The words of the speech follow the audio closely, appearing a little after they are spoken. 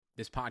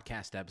This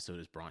podcast episode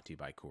is brought to you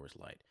by Coors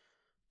Light.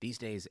 These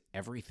days,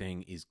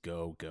 everything is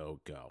go, go,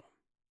 go.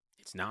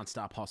 It's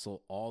nonstop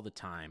hustle all the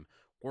time.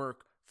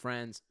 Work,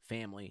 friends,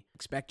 family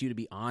expect you to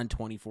be on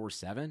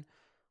 24/7.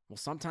 Well,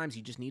 sometimes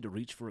you just need to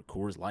reach for a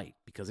Coors Light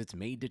because it's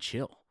made to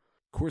chill.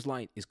 Coors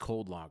Light is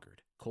cold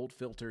lagered, cold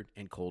filtered,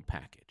 and cold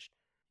packaged.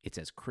 It's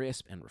as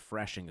crisp and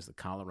refreshing as the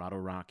Colorado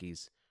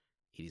Rockies.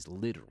 It is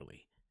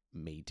literally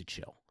made to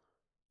chill.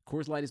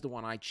 Coors Light is the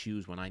one I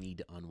choose when I need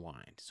to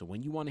unwind. So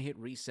when you want to hit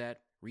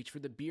reset, reach for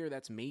the beer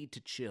that's made to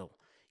chill.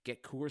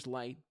 Get Coors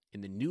Light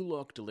in the new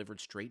look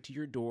delivered straight to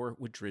your door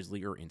with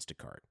Drizzly or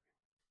Instacart.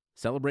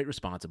 Celebrate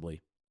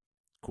responsibly.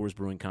 Coors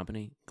Brewing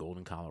Company,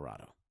 Golden,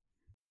 Colorado.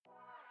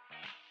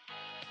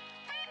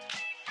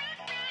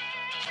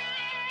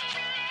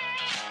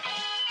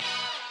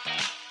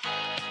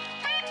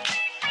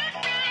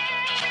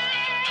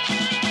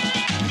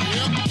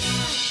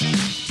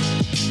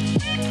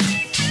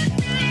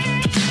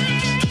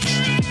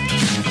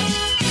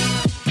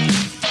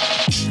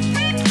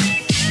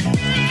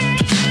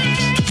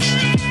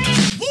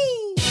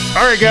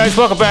 All right, guys,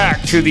 welcome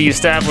back to the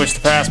Establish the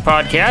Pass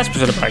podcast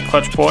presented by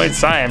Clutch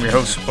Points. I am your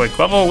host, Blake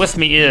Lovell. With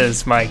me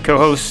is my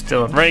co-host,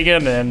 Dylan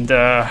Reagan, and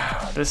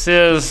this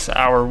is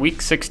our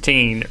Week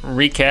 16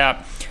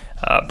 recap.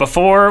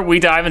 Before we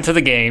dive into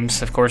the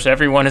games, of course,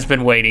 everyone has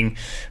been waiting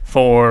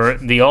for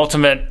the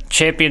ultimate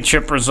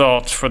championship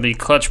results for the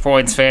Clutch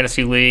Points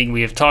Fantasy League.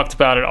 We have talked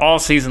about it all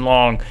season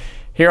long.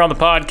 Here on the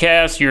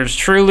podcast, yours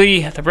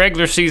truly, the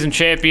regular season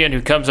champion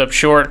who comes up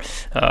short,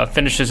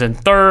 finishes in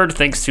third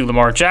thanks to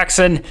Lamar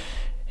Jackson,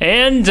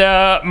 and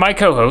my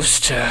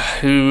co-host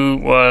who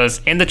was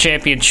in the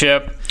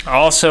championship,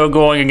 also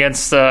going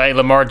against a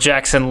Lamar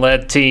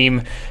Jackson-led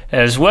team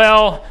as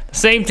well. The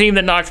same team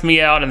that knocked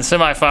me out in the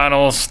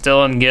semifinals,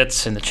 Dylan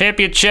gets in the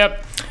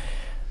championship.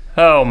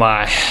 Oh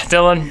my,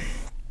 Dylan.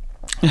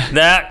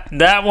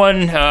 That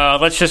one,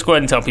 let's just go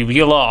ahead and tell people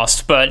you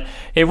lost. But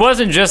it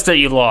wasn't just that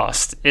you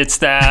lost. It's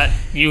that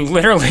you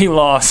literally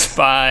lost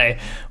by,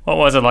 what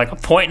was it, like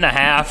 1.5 points,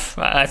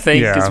 I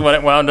think, is what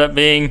it wound up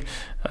being.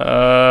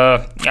 All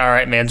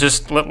right, man,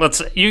 just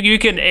let's you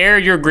can air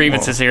your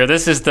grievances here.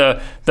 This is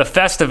the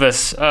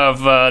Festivus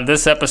of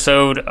this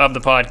episode of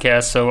the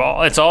podcast,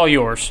 so it's all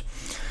yours.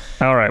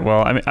 All right,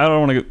 well, I mean, I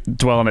don't want to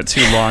dwell on it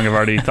too long. I've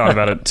already thought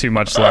about it too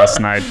much last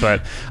night, but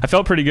I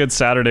felt pretty good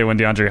Saturday when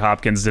DeAndre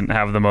Hopkins didn't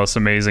have the most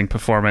amazing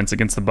performance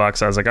against the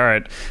Bucs. I was like, all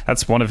right,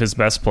 that's one of his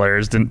best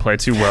players. Didn't play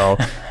too well.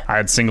 I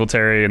had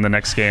Singletary in the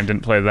next game,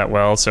 didn't play that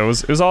well. So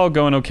it was all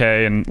going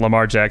okay. And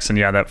Lamar Jackson,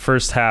 yeah, that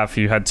first half,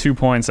 he had 2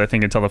 points, I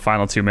think, until the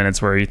final 2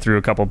 minutes where he threw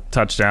a couple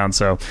touchdowns.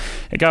 So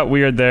it got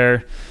weird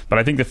there. But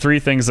I think the three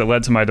things that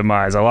led to my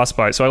demise, I lost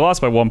by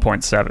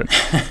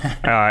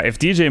 1.7. If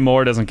DJ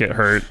Moore doesn't get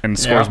hurt and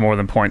scores more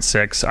than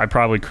 0.6, I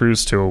probably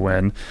cruise to a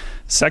win.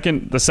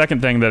 The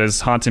second thing that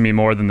is haunting me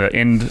more than the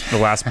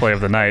last play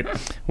of the night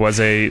was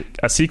a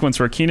sequence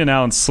where Keenan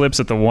Allen slips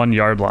at the 1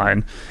 yard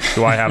line,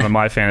 who I have on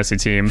my fantasy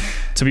team,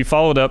 to be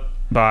followed up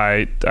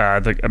by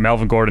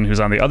Melvin Gordon, who's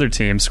on the other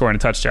team, scoring a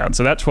touchdown.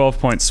 So that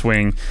 12-point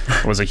swing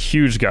was a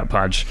huge gut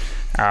punch.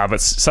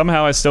 But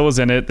somehow I still was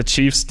in it. The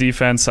Chiefs'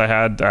 defense,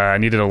 I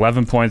needed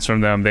 11 points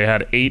from them. They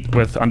had 8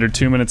 with under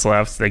 2 minutes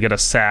left. They get a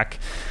sack,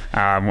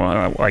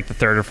 like the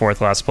third or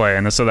fourth last play.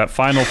 And so that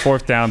final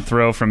fourth down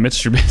throw from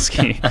Mitch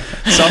Trubisky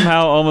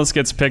somehow almost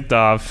gets picked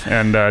off,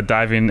 and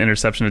diving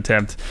interception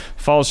attempt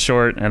falls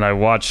short, and I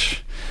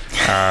watch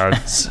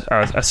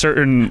a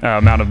certain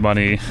amount of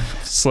money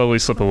slowly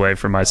slip away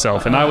from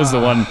myself. And I was the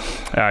one,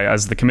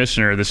 as the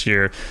commissioner this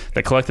year,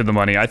 that collected the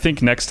money. I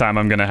think next time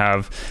I'm going to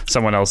have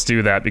someone else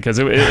do that,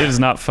 because it is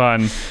not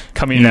fun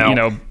coming,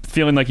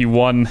 feeling like you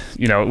won,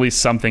 at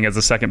least something as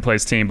a second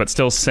place team, but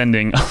still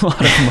sending a lot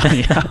of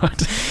money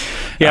out.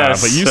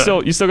 But you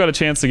still got a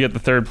chance to get the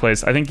third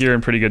place. I think you're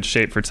in pretty good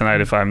shape for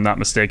tonight, if I'm not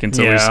mistaken,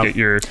 to at least get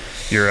your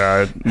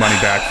money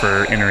back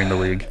for entering the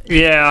league.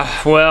 Yeah,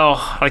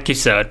 well, like you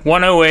said,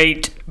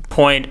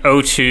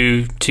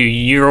 108.02 to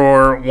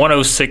your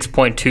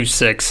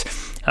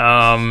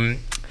 106.26.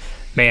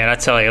 Man, I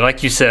tell you,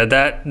 like you said,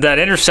 that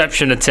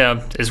interception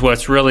attempt is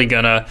what's really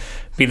gonna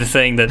be the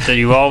thing that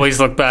you always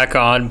look back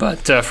on.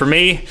 But for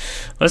me,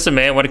 listen,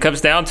 man, what it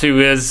comes down to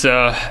is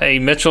a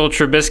Mitchell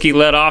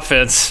Trubisky-led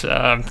offense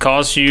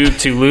caused you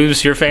to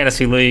lose your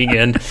fantasy league,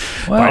 and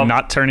by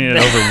not turning it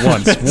over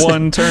once.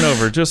 One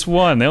turnover, just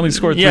one. They only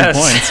scored 3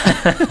 points.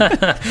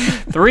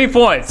 3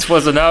 points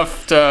was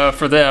enough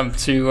for them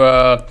to.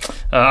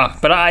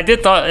 But I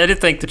did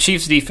think the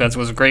Chiefs' defense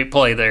was a great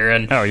play there,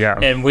 and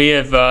and we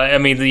have.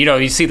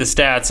 You see the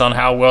stats on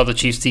how well the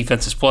Chiefs'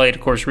 defense has played,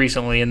 of course,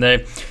 recently, and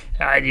they.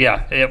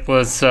 It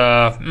was.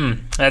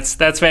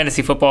 That's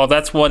fantasy football.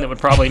 That's one that would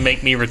probably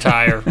make me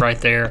retire right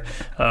there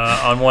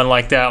on one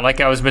like that.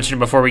 Like I was mentioning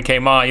before we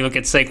came on, you look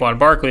at Saquon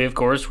Barkley, of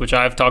course, which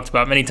I've talked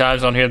about many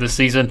times on here this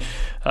season.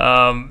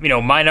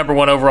 my number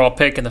one overall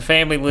pick in the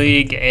family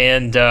league,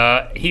 and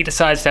he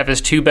decides to have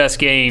his two best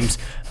games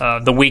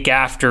the week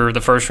after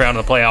the first round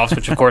of the playoffs,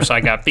 which of course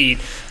I got beat,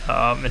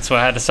 and so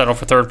I had to settle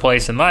for third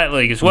place in my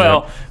league as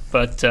well. Yep.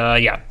 But,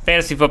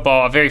 fantasy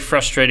football, a very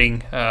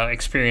frustrating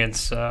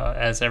experience,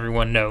 as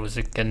everyone knows.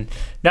 It can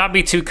not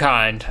be too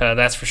kind,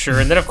 that's for sure.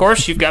 And then, of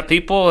course, you've got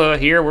people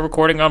here. We're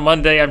recording on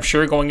Monday, I'm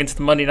sure, going into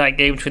the Monday night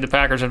game between the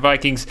Packers and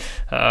Vikings,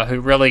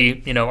 who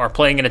really, are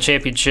playing in a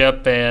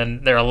championship.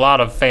 And there are a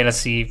lot of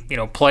fantasy,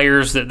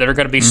 players that are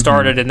going to be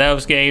started in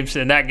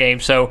that game.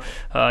 So,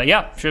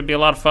 should be a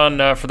lot of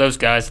fun for those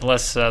guys,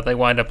 unless they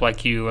wind up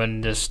like you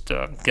and just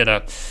get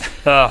a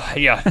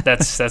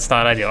that's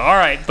not ideal. All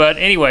right, but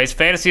anyways,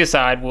 fantasy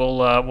aside,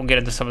 we'll get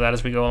into some of that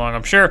as we go along,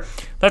 I'm sure.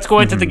 Let's go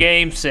into the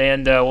games,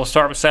 and we'll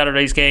start with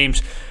Saturday's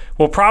games.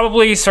 We'll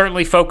probably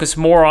certainly focus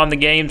more on the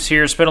games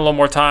here, spend a little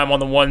more time on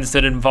the ones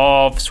that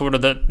involve sort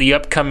of the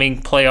upcoming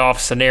playoff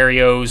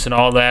scenarios and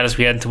all that as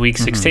we head into Week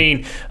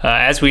 16.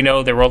 As we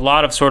know, there were a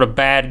lot of sort of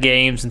bad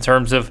games in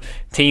terms of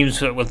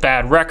teams with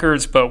bad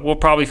records, but we'll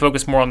probably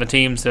focus more on the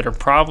teams that are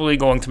probably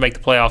going to make the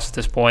playoffs at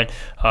this point.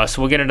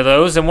 So we'll get into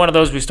those, and one of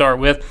those we start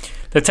with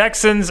the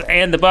Texans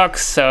and the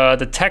Bucs.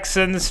 The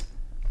Texans,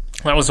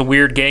 that was a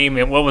weird game.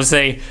 It was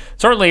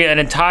certainly an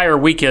entire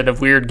weekend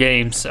of weird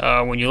games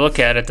when you look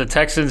at it. The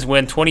Texans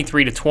win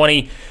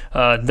 23-20.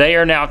 They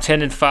are now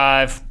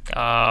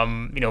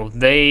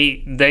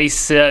 10-5. They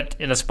sit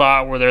in a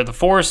spot where they're the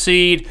 4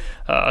 seed.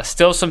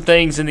 Still some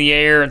things in the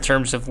air in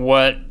terms of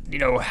what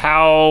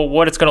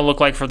it's going to look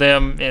like for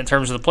them in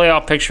terms of the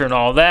playoff picture and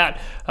all that.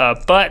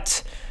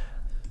 But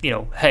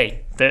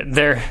hey,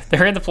 they're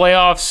in the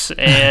playoffs,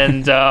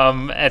 and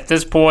at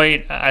this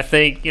point, I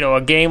think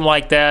a game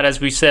like that, as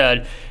we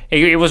said,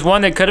 it was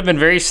one that could have been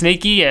very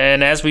sneaky,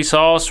 and as we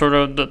saw, sort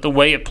of the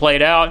way it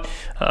played out,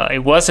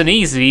 it wasn't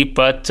easy.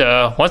 But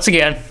once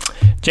again,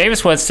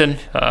 Jameis Winston,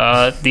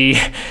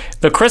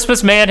 the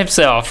Christmas man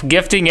himself,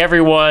 gifting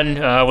everyone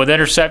with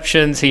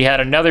interceptions. He had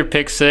another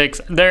pick six.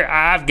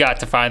 I've got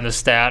to find the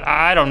stat.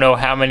 I don't know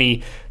how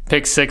many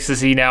pick sixes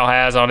he now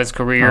has on his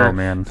career. Oh,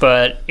 man.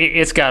 But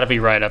it's got to be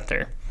right up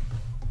there.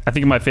 I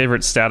think my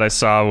favorite stat I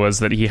saw was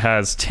that he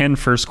has 10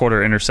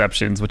 first-quarter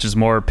interceptions, which is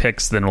more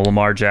picks than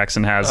Lamar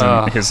Jackson has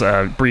in his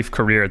brief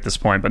career at this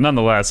point. But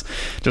nonetheless,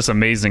 just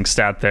amazing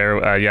stat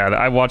there.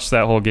 I watched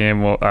that whole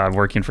game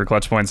working for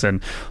Clutch Points,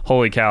 and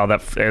holy cow,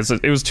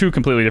 it was two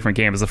completely different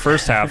games. The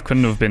first half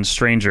couldn't have been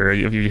stranger.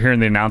 If you're hearing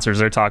the announcers,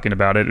 they're talking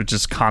about it. It's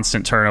just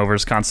constant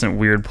turnovers, constant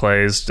weird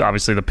plays,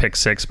 obviously the pick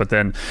six, but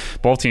then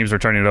both teams were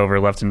turning it over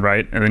left and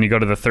right. And then you go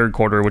to the third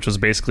quarter, which was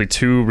basically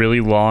two really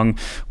long,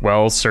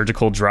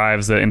 surgical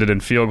drives that ended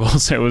in field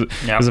goals. It was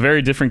a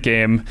very different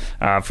game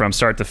from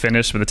start to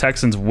finish, but the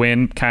Texans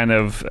win kind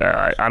of,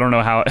 I don't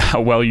know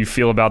how well you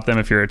feel about them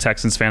if you're a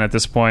Texans fan at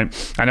this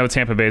point. I know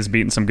Tampa Bay has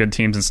beaten some good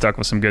teams and stuck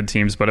with some good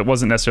teams, but it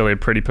wasn't necessarily a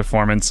pretty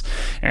performance,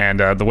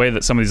 and the way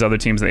that some of these other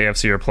teams in the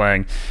AFC are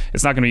playing,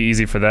 it's not going to be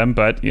easy for them,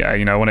 but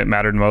when it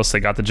mattered most, they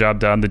got the job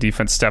done. The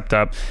defense stepped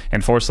up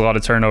and forced a lot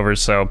of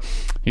turnovers, so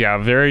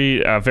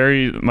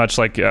very much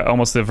like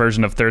almost the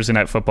version of Thursday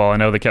Night Football. I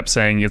know they kept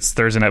saying it's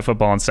Thursday Night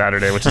Football on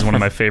Saturday, which is one of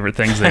my favorite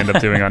things they end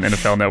up doing on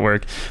NFL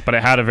Network, but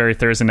it had a very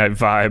Thursday night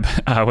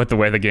vibe with the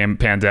way the game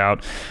panned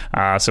out.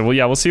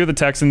 We'll see with the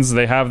Texans.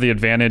 They have the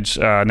advantage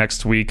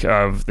next week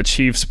of the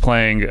Chiefs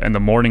playing in the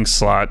morning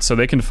slot, so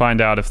they can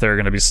find out if they're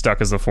going to be stuck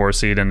as the 4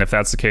 seed, and if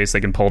that's the case,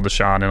 they can pull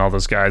Deshaun and all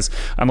those guys,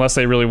 unless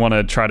they really want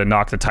to try to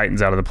knock the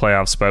Titans out of the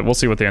playoffs, but we'll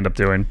see what they end up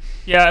doing.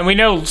 Yeah, and we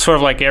know sort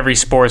of like every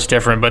sport's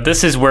different, but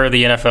this is where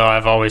the NFL,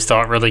 I've always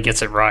thought, really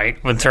gets it right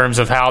in terms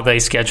of how they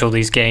schedule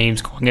these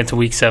games going into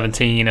Week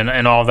 17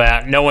 and all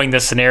that, knowing the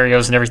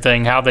scenarios and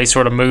everything, how they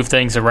sort of move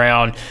things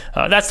around.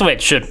 That's the way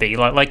it should be.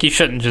 Like you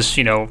shouldn't just,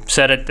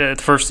 set it at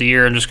the first of the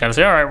year and just kind of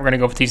say, all right, we're going to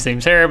go with these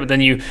things here. But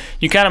then you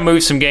kind of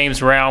move some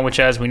games around, which,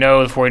 as we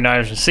know, the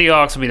 49ers and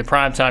Seahawks will be the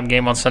primetime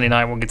game on Sunday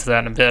night. We'll get to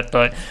that in a bit.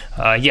 But,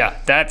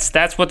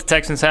 that's what the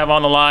Texans have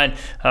on the line.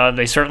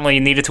 They certainly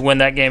needed to win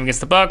that game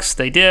against the Bucs.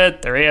 They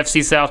did. They're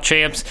AFC South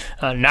champs.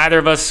 Neither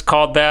of us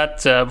called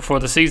that before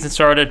the season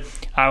started.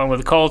 I went with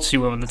the Colts,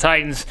 you went with the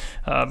Titans,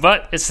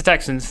 but it's the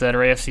Texans that are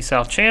AFC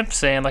South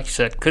champs, and like you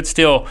said, could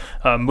still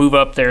move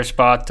up their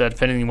spot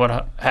depending on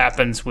what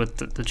happens with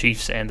the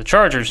Chiefs and the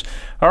Chargers.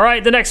 All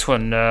right, the next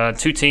one,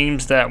 two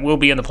teams that will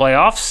be in the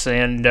playoffs,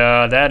 and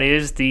that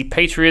is the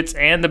Patriots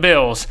and the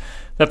Bills.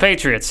 The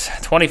Patriots,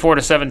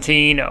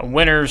 24-17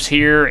 winners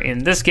here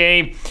in this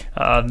game.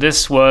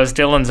 This was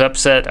Dylan's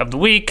upset of the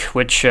week,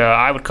 which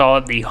I would call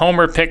it the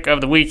homer pick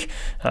of the week,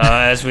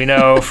 as we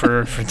know,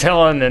 for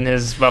Dylan and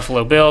his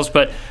Buffalo Bills.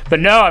 But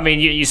no, I mean,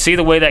 you see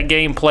the way that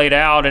game played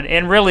out,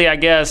 and really, I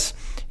guess,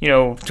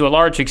 to a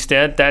large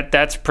extent,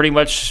 that's pretty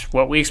much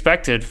what we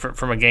expected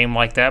from a game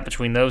like that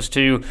between those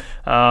two.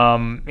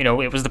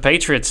 It was the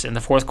Patriots in the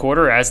fourth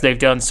quarter, as they've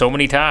done so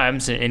many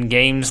times in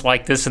games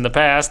like this in the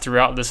past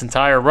throughout this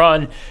entire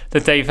run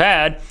that they've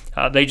had.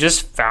 they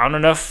just found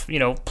enough,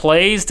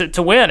 plays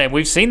to win. And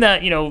we've seen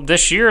that,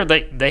 this year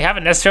they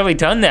haven't necessarily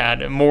done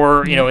that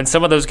more, in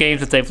some of those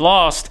games that they've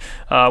lost,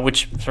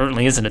 which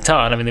certainly isn't a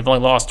ton. I mean, they've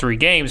only lost 3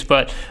 games,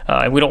 but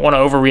we don't want to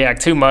overreact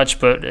too much.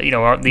 But,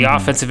 the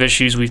offensive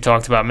issues we've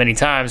talked about many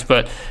times,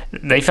 but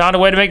they found a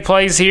way to make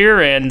plays here.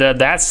 And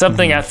that's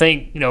something I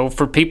think,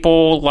 for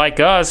people like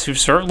us who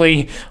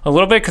certainly a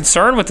little bit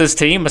concerned with this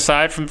team,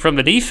 aside from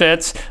the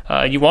defense,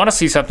 you want to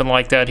see something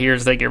like that here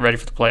as they get ready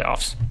for the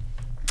playoffs.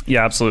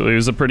 Yeah, absolutely. It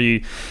was a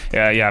pretty,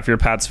 if you're a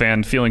Pats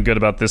fan, feeling good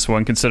about this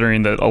one,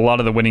 considering that a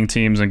lot of the winning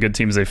teams and good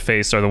teams they've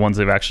faced are the ones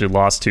they've actually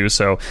lost to.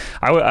 So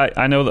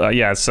I know that,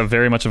 it's a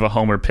very much of a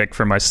homer pick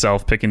for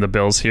myself picking the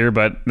Bills here,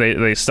 but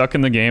they stuck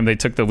in the game. They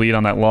took the lead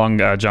on that long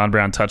John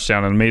Brown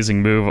touchdown, an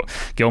amazing move.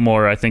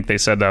 Gilmore, I think they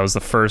said that was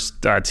the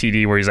first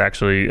TD where he's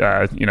actually,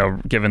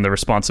 given the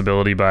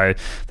responsibility by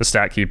the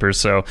stat keepers.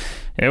 So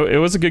it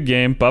was a good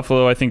game.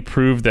 Buffalo, I think,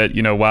 proved that,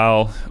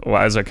 while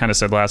as I kind of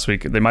said last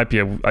week, they might be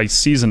a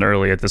season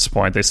early at this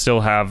point, they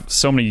still have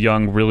so many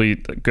young, really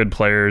good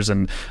players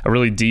and a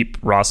really deep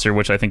roster,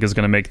 which I think is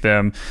going to make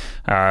them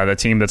the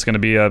team that's going to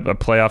be a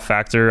playoff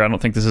factor. I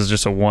don't think this is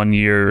just a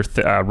one-year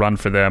run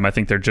for them. I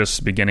think they're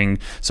just beginning.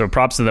 So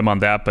props to them on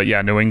that. But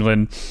yeah, New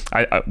England,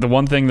 the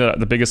one thing that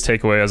the biggest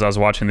takeaway as I was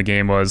watching the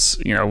game was,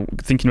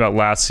 thinking about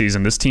last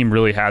season, this team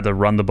really had to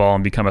run the ball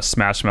and become a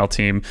smash mouth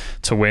team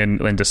to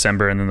win in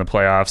December and in the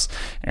playoffs.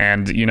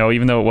 And,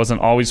 even though it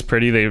wasn't always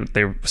pretty,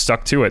 they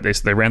stuck to it.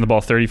 They ran the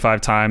ball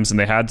 35 times and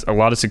they had a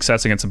lot of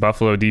success against a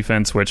Buffalo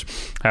defense, which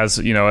has,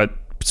 at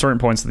certain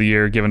points of the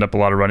year given up a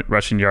lot of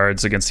rushing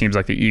yards against teams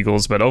like the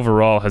Eagles, but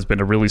overall has been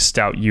a really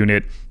stout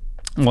unit,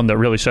 one that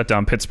really shut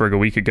down Pittsburgh a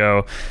week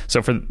ago.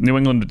 So for New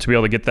England to be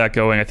able to get that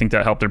going, I think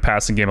that helped their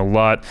passing game a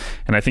lot.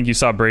 And I think you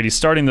saw Brady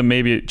starting to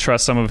maybe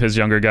trust some of his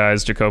younger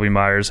guys. Jacoby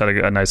Myers had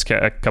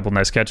a couple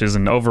nice catches,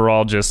 and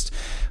overall just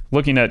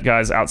looking at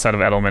guys outside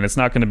of Edelman, it's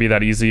not going to be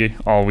that easy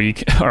all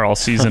week or all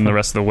season the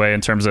rest of the way in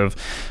terms of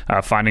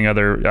finding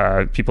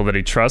other people that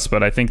he trusts.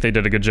 But I think they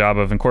did a good job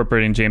of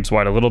incorporating James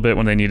White a little bit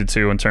when they needed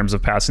to in terms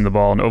of passing the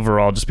ball, and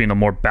overall just being a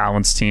more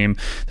balanced team.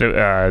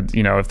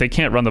 If they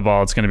can't run the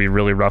ball, it's going to be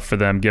really rough for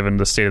them given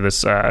the state of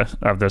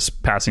this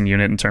passing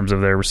unit in terms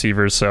of their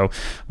receivers. So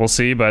we'll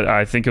see, but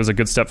I think it was a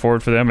good step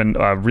forward for them and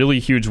a really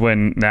huge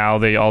win. Now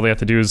all they have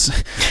to do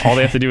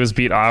is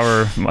beat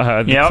our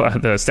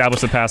the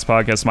Establish the Pass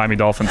podcast Miami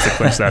Dolphins to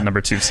clinch that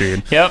number 2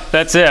 seed. Yep,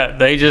 that's it.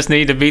 They just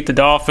need to beat the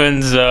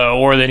Dolphins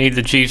or they need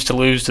the Chiefs to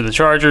lose to the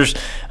Chargers.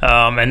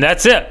 And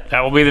that's it. That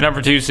will be the number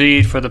 2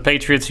 seed for the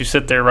Patriots who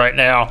sit there right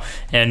now.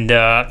 And,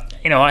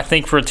 I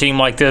think for a team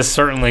like this,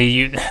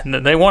 certainly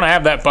they want to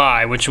have that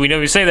bye, which we know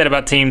we say that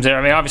about teams. I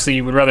mean, obviously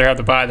you would rather have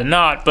the bye than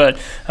not, but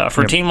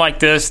for a team like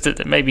this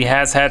that maybe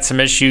has had some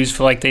issues,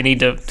 feel like they need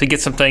to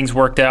get some things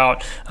worked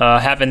out,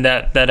 having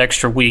that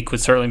extra week would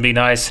certainly be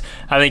nice,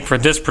 I think, for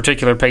this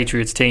particular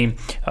Patriots team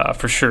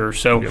for sure.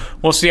 So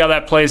we'll see how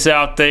that plays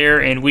out there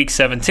in Week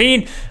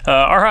 17.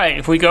 All right,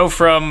 if we go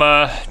from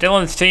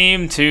Dylan's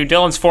team to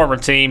Dylan's former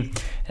team,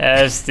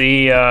 as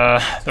the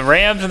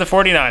Rams and the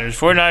 49ers.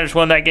 49ers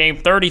won that game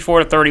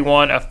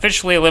 34-31,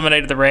 officially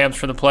eliminated the Rams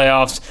from the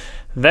playoffs.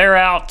 They're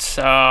out.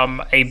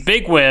 A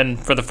big win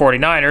for the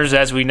 49ers,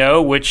 as we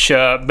know, which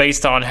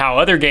based on how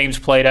other games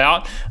played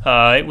out,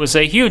 it was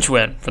a huge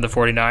win for the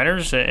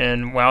 49ers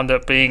and wound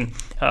up being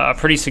a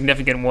pretty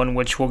significant one,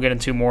 which we'll get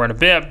into more in a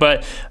bit.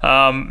 But,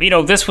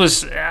 this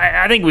was,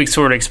 I think we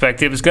sort of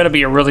expected it was going to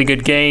be a really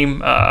good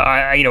game.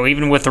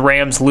 Even with the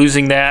Rams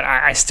losing that,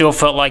 I still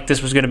felt like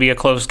this was going to be a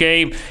close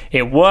game.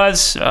 It was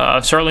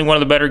certainly one of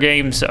the better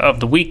games of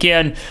the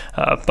weekend.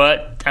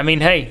 But, I mean,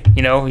 hey,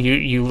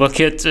 you look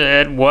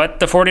at what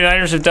the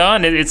 49ers have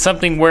done. It's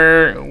something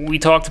where we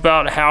talked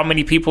about how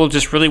many people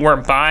just really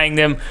weren't buying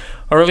them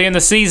early in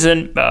the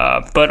season,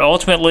 but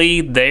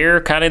ultimately they're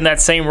kind of in that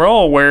same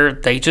role where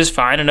they just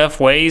find enough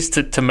ways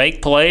to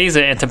make plays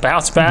and to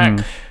bounce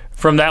back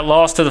from that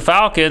loss to the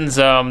Falcons.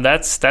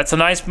 That's a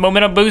nice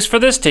momentum boost for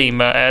this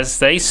team as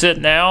they sit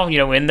now,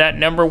 in that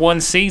number 1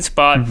 seed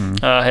spot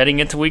heading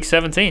into Week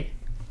 17.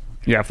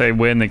 Yeah, if they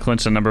win, they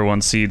clinch the number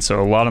 1 seed,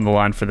 so a lot on the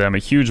line for them, a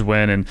huge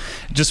win, and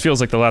it just feels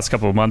like the last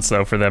couple of months,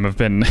 though, for them have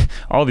been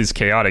all these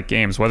chaotic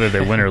games, whether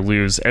they win or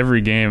lose.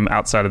 Every game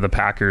outside of the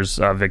Packers'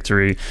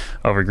 victory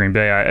over Green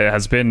Bay it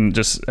has been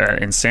just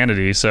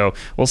insanity, so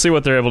we'll see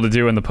what they're able to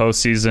do in the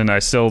postseason. I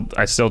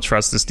still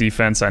trust this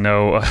defense. I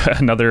know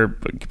another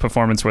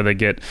performance where they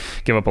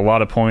give up a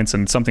lot of points,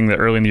 and something that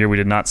early in the year we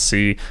did not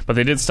see, but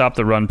they did stop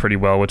the run pretty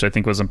well, which I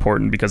think was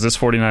important, because this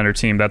 49er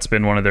team, that's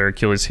been one of their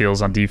Achilles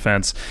heels on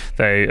defense.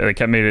 They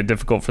kept made it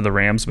difficult for the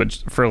Rams,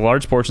 but for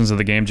large portions of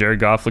the game,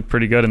 Jared Goff looked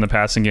pretty good in the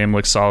passing game,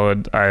 looked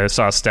solid. I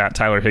saw a stat,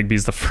 Tyler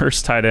Higbee's the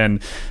first tight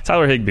end,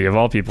 Tyler Higbee of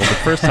all people, the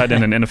first tight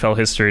end in NFL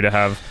history to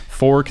have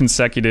 4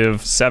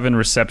 consecutive 7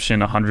 reception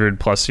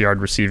 100+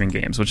 yard receiving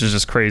games, which is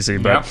just crazy.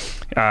 But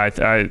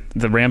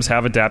the Rams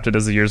have adapted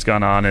as the year's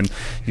gone on, and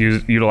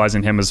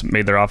utilizing him has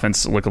made their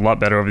offense look a lot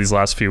better over these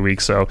last few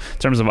weeks. So in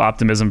terms of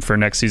optimism for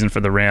next season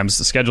for the Rams,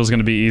 the schedule is going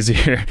to be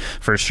easier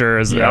for sure,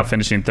 as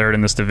finishing third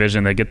in this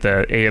division. They get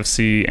the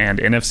AFC and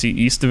NFC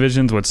East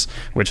divisions,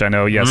 which I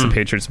know, yes, the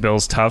Patriots,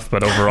 Bills, tough,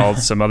 but overall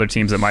some other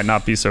teams that might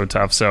not be so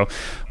tough. So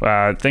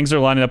things are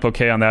lining up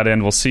okay on that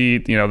end. We'll see.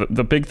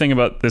 The big thing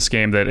about this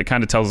game that it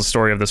kind of tells the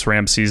story of this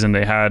Rams season.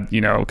 They had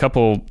a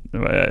couple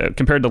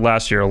compared to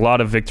last year, a lot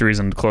of victories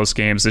and close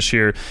games. This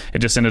year it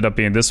just ended up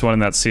being this one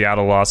and that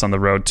Seattle loss on the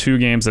road. 2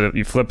 games that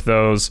you flip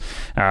those,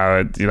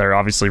 they're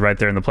obviously right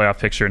there in the playoff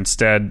picture.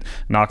 Instead,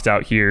 knocked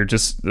out here.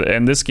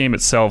 And this game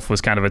itself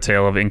was kind of a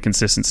tale of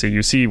inconsistency.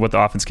 You see what the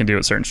offense can do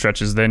at certain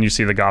stretches, then you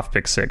see the Goff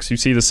pick 6. You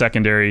see the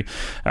secondary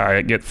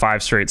get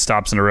 5 straight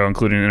stops in a row,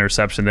 including an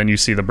interception. Then you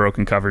see the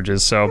broken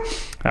coverages. So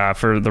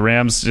for the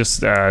Rams,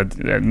 just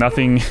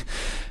nothing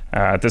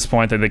at this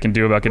point that they can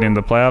do about getting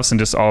into the playoffs, and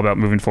just all about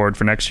moving forward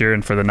for next year.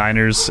 And for the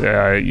Niners,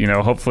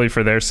 hopefully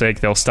for their sake,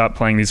 they'll stop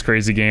playing these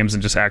crazy games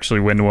and just actually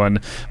win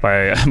one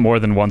by more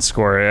than 1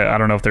 score. I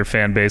don't know if their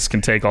fan base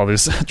can take all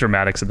these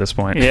dramatics at this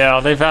point. Yeah,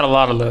 they've had a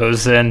lot of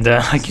those, and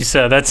like you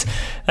said, that's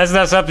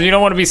something. You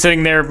don't want to be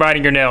sitting there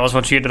biting your nails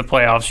once you get to the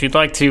playoffs. You'd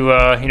like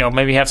to,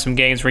 maybe have some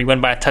games where you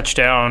win by a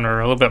touchdown or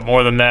a little bit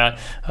more than that.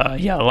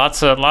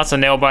 Lots of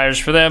nail biters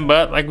for them.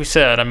 But like we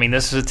said,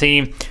 this is a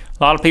team.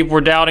 A lot of people were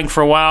doubting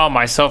for a while,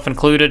 myself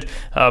included,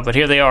 but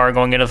here they are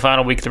going into the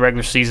final week of the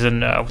regular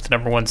season with the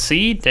number 1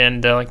 seed,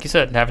 and like you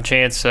said, have a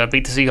chance to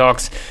beat the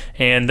Seahawks,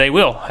 and they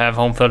will have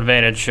home field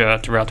advantage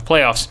throughout the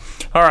playoffs.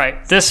 All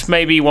right, this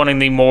may be one of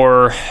the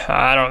more,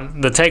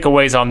 the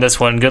takeaways on this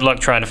one. Good luck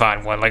trying to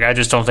find one. I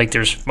just don't think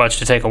there's much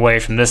to take away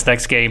from this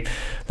next game.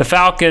 The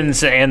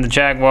Falcons and the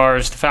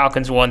Jaguars. The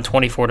Falcons won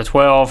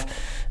 24-12.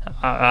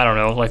 I don't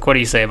know. What do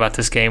you say about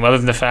this game, other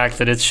than the fact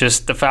that it's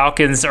just the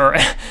Falcons are,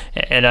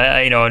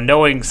 and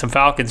knowing some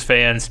Falcons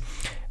fans,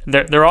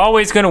 they're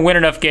always going to win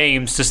enough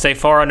games to stay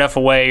far enough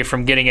away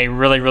from getting a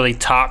really, really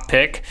top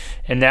pick.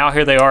 And now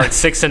here they are at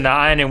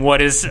 6-9, and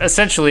what is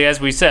essentially, as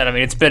we said,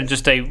 it's been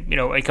just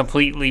a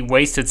completely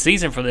wasted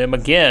season for them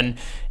again.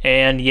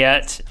 And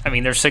yet, they're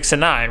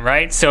 6-9,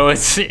 right? So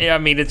it's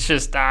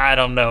just, I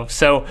don't know.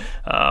 So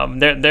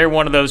they're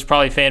one of those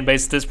probably fan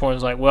base at this point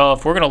is like, well,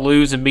 if we're going to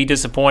lose and be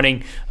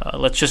disappointing,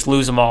 let's just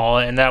lose them all,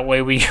 and that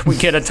way we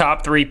get a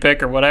top 3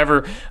 pick or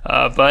whatever.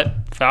 But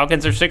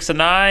Falcons are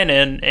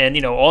 6-9,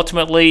 and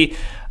ultimately,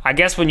 I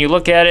guess when you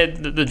look at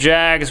it, the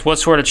Jags, what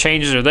sort of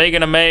changes are they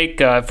going to make?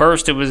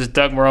 First, it was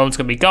Doug Marone's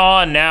going to be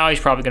gone. Now he's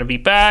probably going to be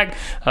back.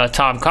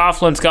 Tom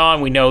Coughlin's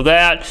gone. We know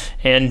that.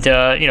 And,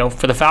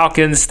 for the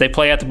Falcons, they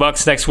play at the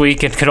Bucs next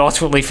week and could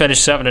ultimately finish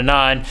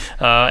 7-9.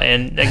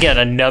 And, again,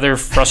 another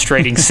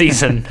frustrating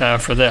season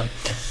for them.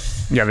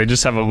 Yeah, they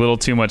just have a little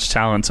too much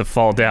talent to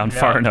fall down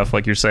far enough,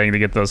 like you're saying, to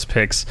get those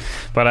picks.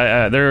 But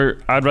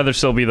I'd rather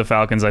still be the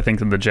Falcons, I think,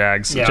 than the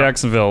Jags. Yeah.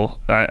 Jacksonville,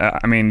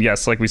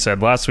 yes, like we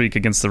said, last week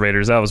against the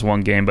Raiders, that was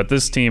one game. But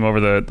this team over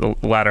the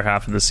latter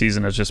half of the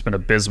season has just been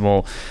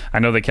abysmal. I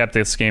know they kept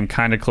this game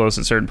kind of close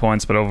at certain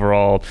points, but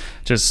overall,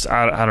 just,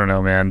 I don't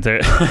know, man.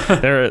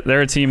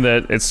 They're a team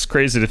that it's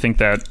crazy to think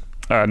that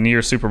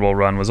near Super Bowl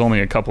run was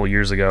only a couple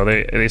years ago.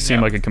 They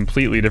seem like a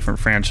completely different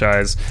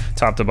franchise,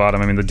 top to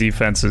bottom. The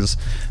defense has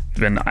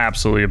been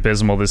absolutely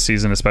abysmal this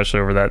season, especially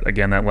over that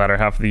latter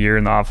half of the year,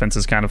 and the offense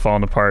has kind of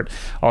fallen apart.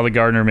 All the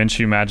Gardner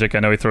Minshew magic. I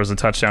know he throws a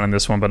touchdown in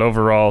this one, but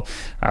overall,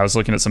 I was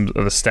looking at some of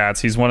the stats.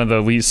 He's one of the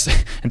least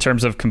in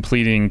terms of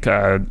completing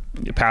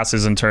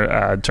passes in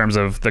terms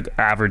of the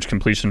average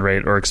completion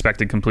rate or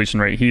expected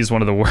completion rate. He's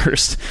one of the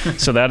worst.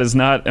 So that is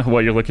not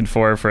what you're looking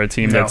for a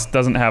team that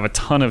doesn't have a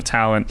ton of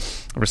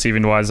talent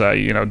receiving wise.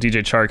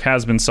 DJ Chark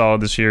has been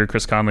solid this year.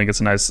 Chris Conley gets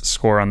a nice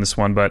score on this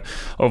one, but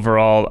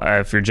overall,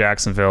 if you're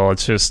Jacksonville,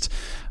 it's just,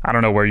 I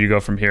don't know where you go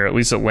from here. At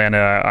least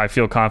Atlanta, I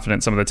feel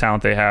confident some of the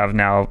talent they have.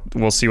 Now,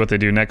 we'll see what they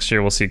do next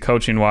year. We'll see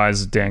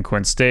coaching-wise. Dan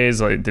Quinn stays.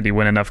 Did he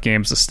win enough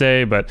games to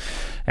stay?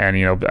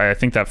 I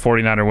think that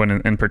 49er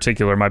win in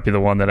particular might be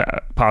the one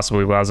that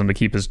possibly allows him to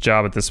keep his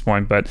job at this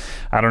point. But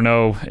I don't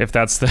know if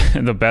that's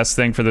the best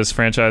thing for this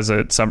franchise.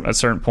 At a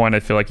certain point, I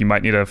feel like you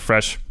might need a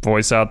fresh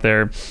voice out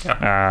there.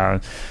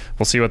 Yeah.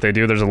 We'll see what they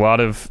do. There's a lot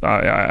of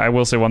I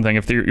will say one thing.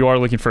 If you are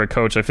looking for a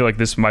coach, I feel like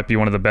this might be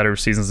one of the better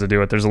seasons to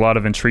do it. There's a lot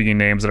of intriguing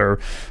names that are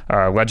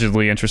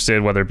allegedly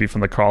interested, whether it be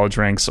from the college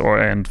ranks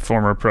and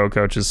former pro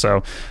coaches.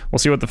 So we'll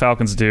see what the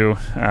Falcons do.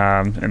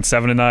 And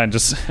 7-9,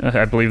 just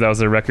I believe that was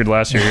their record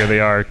last year. Here they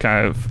are,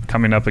 kind of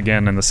coming up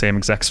again in the same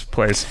exact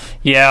place.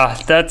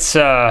 Yeah, that's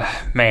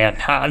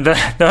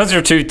those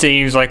are two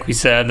teams, like we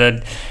said,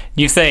 that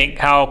you think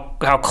how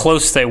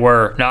close they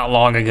were not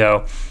long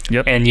ago.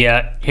 Yep. And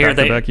yet here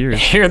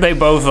Back-to-back they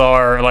both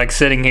are, like,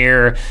 sitting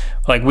here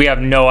like we have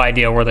no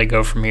idea where they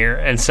go from here.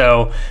 And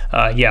so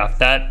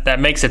that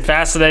makes it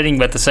fascinating,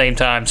 but at the same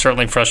time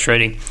certainly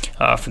frustrating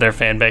for their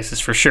fan bases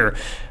for sure.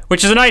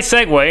 Which is a nice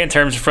segue in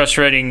terms of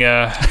frustrating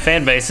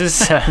fan bases.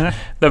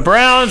 The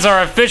Browns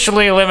are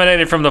officially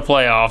eliminated from the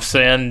playoffs,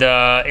 and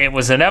it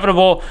was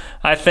inevitable,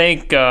 I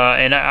think.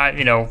 And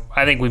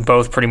I think we've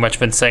both pretty much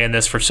been saying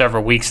this for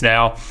several weeks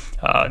now.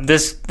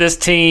 This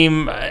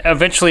team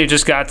eventually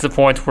just got to the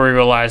point where we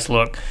realized,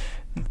 look,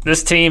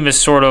 this team is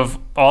sort of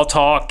all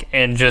talk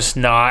and just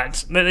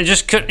not. They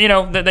just could,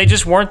 they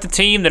just weren't the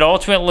team that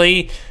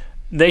ultimately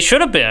they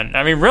should have been.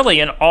 I mean, really,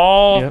 in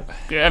all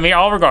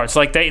regards.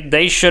 Like,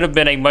 they should have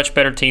been a much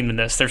better team than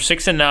this. They're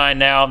 6-9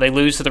 now. They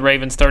lose to the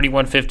Ravens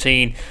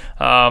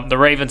 31-15. The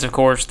Ravens, of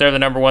course, they're the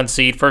number one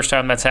seed. First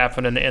time that's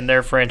happened in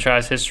their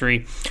franchise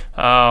history.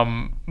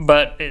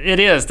 But it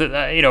is,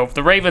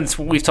 the Ravens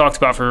we've talked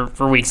about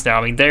for weeks now.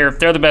 I mean, they're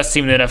the best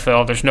team in the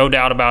NFL. There's no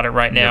doubt about it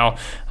right now.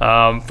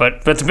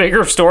 But the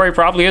bigger story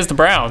probably is the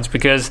Browns,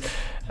 because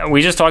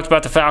we just talked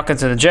about the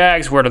Falcons and the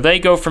Jags. Where do they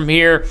go from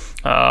here?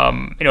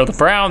 The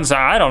Browns,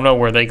 I don't know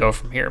where they go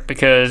from here,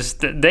 because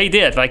they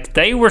did. Like,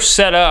 they were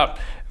set up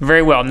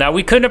very well. Now,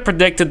 we couldn't have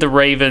predicted the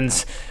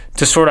Ravens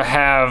to sort of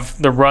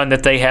have the run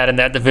that they had in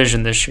that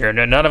division this year.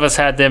 Now, none of us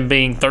had them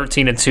being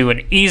 13-2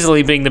 and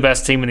easily being the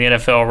best team in the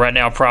NFL right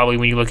now, probably,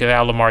 when you look at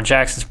how Lamar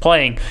Jackson's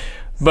playing.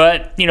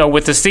 But,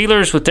 with the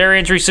Steelers, with their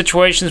injury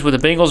situations, with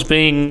the Bengals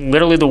being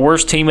literally the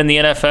worst team in the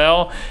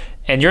NFL,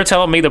 and you're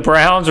telling me the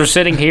Browns are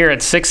sitting here at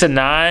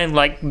 6-9,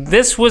 like,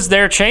 this was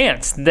their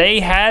chance. They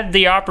had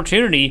the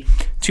opportunity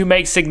to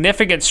make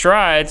significant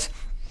strides,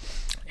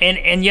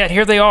 and yet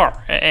here they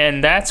are.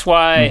 And that's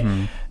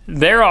why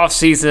their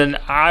offseason,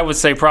 I would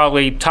say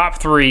probably top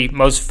 3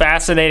 most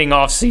fascinating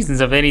offseasons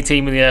of any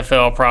team in the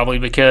NFL, probably,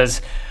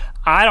 because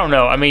I don't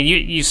know. I mean,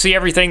 you see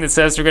everything that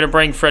says they're going to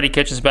bring Freddie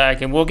Kitchens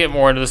back, and we'll get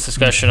more into this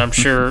discussion, I'm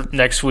sure,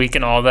 next week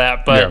and all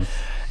that. But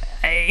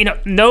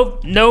no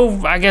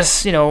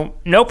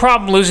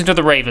problem losing to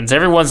the Ravens.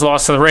 Everyone's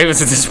lost to the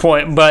Ravens at this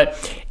point,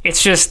 but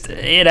it's just,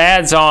 it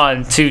adds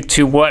on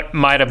to what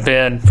might have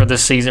been for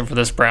this season for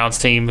this Browns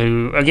team,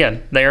 who,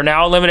 again, they are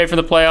now eliminated from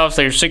the playoffs.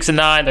 They are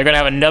 6-9. They're going to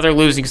have another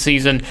losing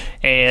season,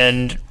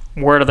 and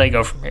where do they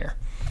go from here?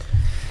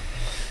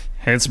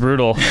 It's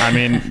brutal. I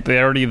mean,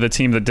 they're already the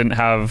team that didn't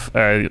have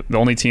the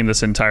only team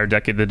this entire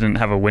decade that didn't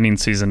have a winning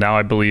season. Now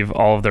I believe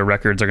all of their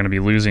records are going to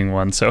be losing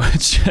one. So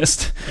it's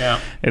just,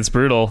 it's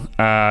brutal.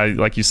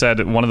 Like you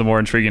said, one of the more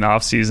intriguing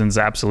off seasons.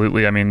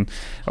 Absolutely. I mean,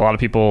 a lot of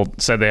people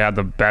said they had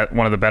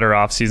one of the better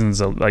off seasons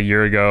a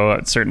year ago.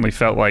 It certainly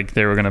felt like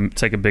they were going to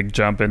take a big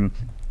jump, and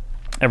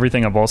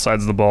everything on both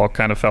sides of the ball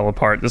kind of fell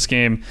apart. This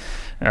game,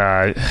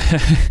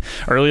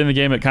 early in the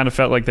game, it kind of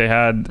felt like they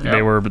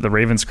were the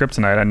Ravens'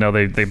 kryptonite. I know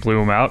they blew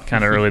them out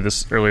kind of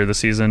earlier this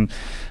season.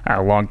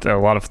 A lot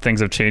of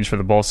things have changed for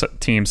the both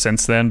teams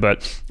since then,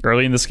 but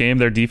early in this game,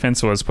 their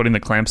defense was putting the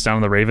clamps down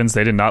on the Ravens.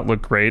 They did not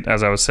look great.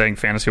 As I was saying,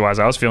 fantasy-wise,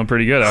 I was feeling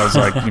pretty good. I was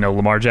like,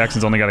 Lamar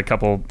Jackson's only got a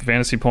couple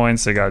fantasy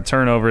points. They got a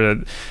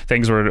turnover.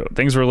 Things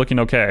were looking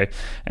okay,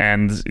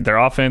 and their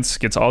offense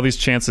gets all these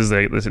chances.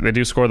 They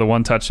do score the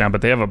one touchdown,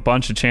 but they have a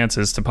bunch of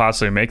chances to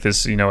possibly make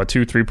this, a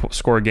 2-3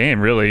 score game,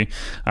 really,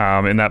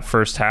 in that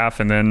first half,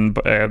 and then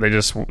they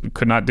just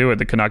could not do it.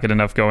 They could not get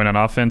enough going on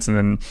offense, and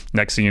then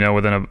next thing you know,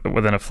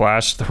 within a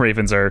flash, the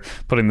Ravens are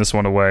putting this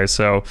one away.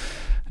 So,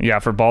 yeah,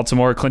 for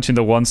Baltimore clinching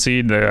the 1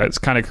 seed, it's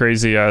kind of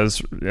crazy, as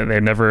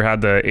they've never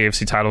had the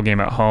AFC title game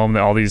at home.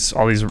 All these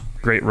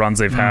great runs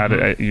they've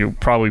had, you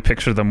probably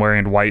picture them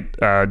wearing white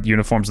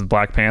uniforms with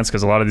black pants,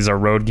 because a lot of these are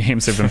road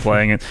games they've been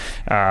playing.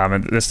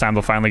 And this time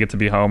they'll finally get to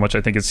be home, which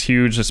I think is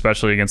huge,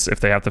 especially if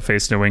they have to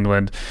face New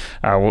England.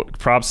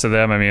 Props to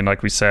them. I mean,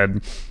 like we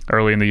said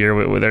early in the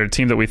year, they're a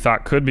team that we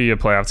thought could be a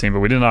playoff team, but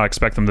we did not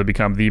expect them to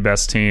become the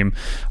best team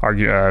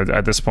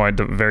at this point,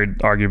 very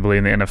arguably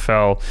in the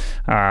NFL.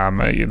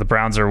 The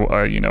Browns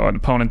are an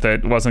opponent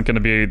that wasn't going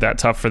to be that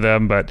tough for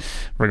them, but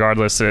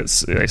regardless,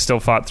 they still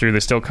fought through. They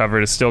still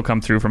covered. It's still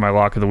come through for my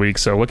lock of the week.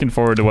 So looking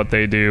forward to what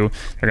they do.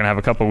 They're going to have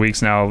a couple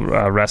weeks now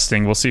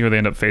resting. We'll see who they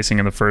end up facing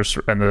in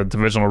the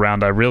divisional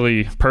round. I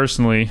really,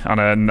 personally, on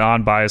a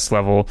non-biased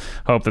level,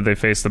 hope that they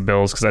face the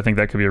Bills, because I think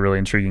that could be a really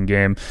intriguing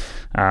game.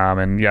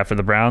 And yeah, for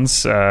the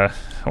Browns, I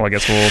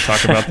guess we'll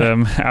talk about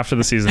them after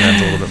the season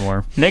ends a little bit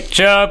more. Nick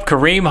Chubb,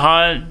 Kareem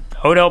Hunt,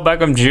 Odell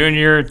Beckham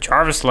Jr.,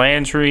 Jarvis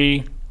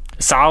Landry,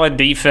 solid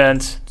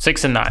defense,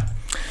 6-9.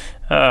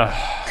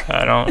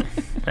 I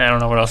don't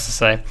know what else to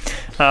say.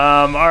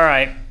 All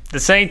right. The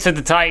Saints and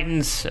the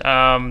Titans.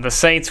 The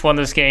Saints won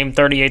this game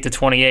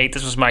 38-28.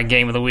 This was my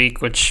game of the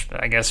week, which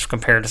I guess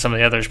compared to some of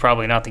the others,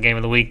 probably not the game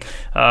of the week.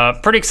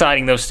 Pretty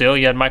exciting, though, still.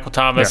 You had Michael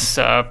Thomas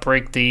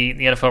break the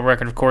NFL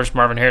record, of course,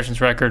 Marvin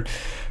Harrison's record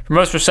for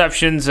most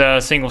receptions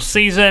single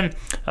season.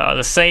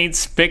 The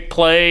Saints, big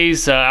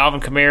plays. Alvin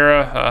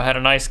Kamara had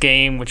a nice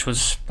game, which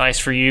was nice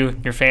for you,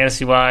 your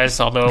fantasy-wise,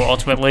 although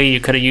ultimately you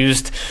could have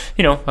used,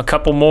 a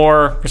couple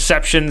more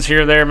receptions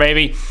here or there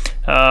maybe.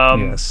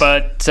 Yes.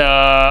 But,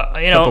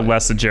 A couple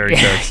less than Jerry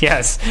Cook.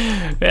 Yes.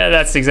 Yeah,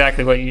 that's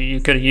exactly what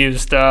you could have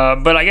used.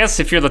 But I guess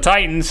if you're the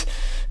Titans,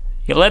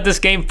 you led this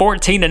game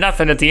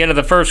 14-0 at the end of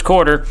the first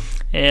quarter.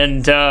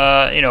 And,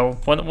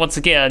 once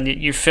again,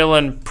 you're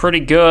feeling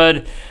pretty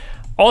good.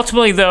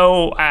 Ultimately,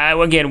 though,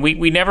 again,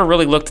 we never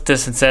really looked at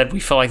this and said we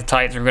feel like the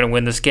Titans are going to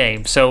win this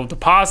game. So the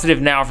positive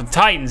now for the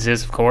Titans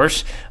is, of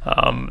course,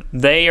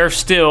 they are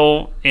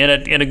still in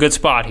a good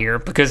spot here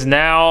because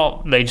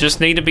now they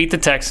just need to beat the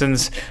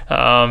Texans,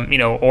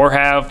 or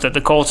have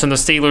the Colts and the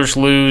Steelers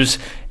lose,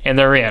 and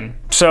they're in.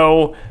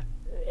 So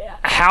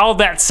how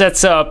that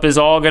sets up is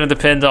all going to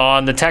depend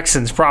on the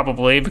Texans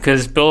probably,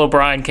 because Bill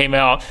O'Brien came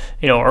out,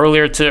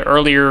 earlier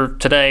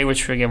today,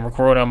 which again we're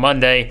recording on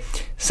Monday,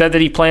 said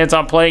that he plans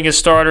on playing his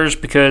starters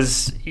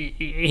because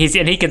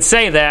he can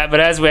say that,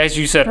 but as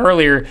you said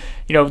earlier,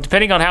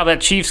 depending on how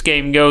that Chiefs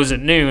game goes at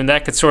noon,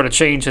 that could sort of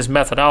change his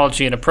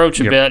methodology and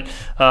approach a bit.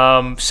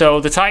 So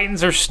the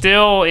Titans are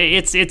still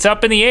it's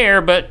up in the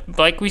air, but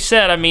like we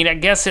said, I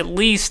guess at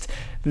least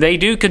they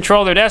do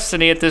control their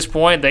destiny at this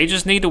point. They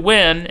just need to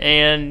win,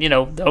 and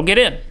they'll get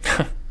in.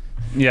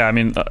 Yeah,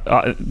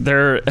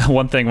 they're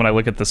one thing when I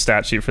look at the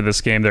stat sheet for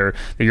this game, the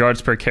yards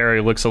per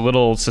carry looks a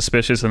little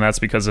suspicious, and that's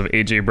because of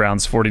A.J.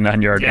 Brown's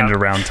 49-yard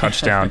end-around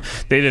touchdown.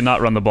 They did not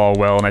run the ball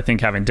well, and I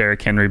think having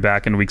Derrick Henry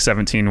back in Week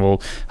 17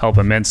 will help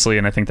immensely,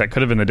 and I think that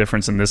could have been the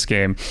difference in this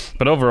game.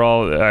 But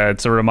overall,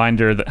 it's a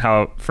reminder that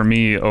how, for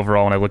me,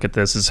 overall, when I look at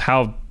this, is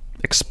how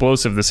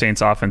explosive the Saints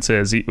offense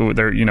is.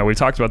 We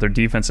talked about their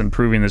defense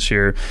improving this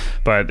year,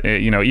 but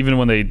even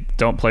when they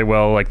don't play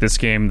well, like this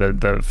game,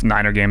 the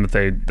Niner game that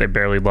they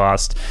barely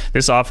lost,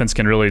 this offense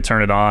can really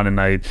turn it on.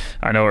 And I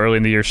know early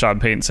in the year Sean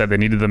Payton said they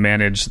needed to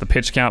manage the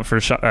pitch count for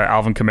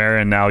Alvin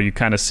Kamara, and now you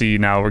kind of see,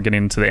 now we're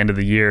getting to the end of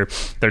the year,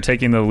 they're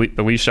taking the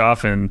leash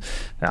off, and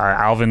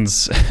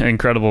Alvin's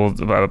incredible.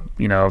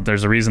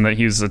 There's a reason that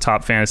he's the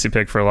top fantasy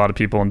pick for a lot of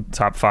people in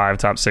top 5,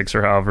 top 6,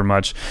 or however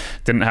much.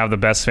 Didn't have the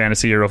best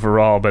fantasy year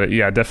overall, but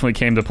definitely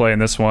came to play in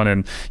this one.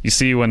 And you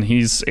see when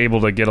he's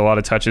able to get a lot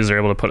of touches, or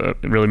able to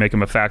really make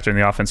him a factor in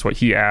the offense, what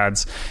he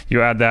adds.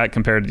 You add that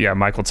compared to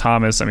Michael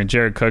Thomas.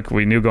 Jared Cook,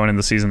 we knew going into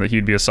the season that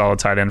he'd be a solid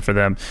tight end for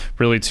them.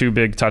 Really 2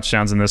 big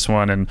touchdowns in this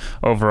one. And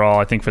overall,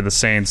 I think for the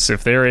Saints,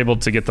 if they're able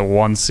to get the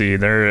 1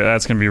 seed,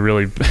 that's going to be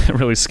really,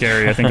 really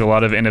scary. I think a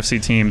lot of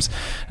NFC teams,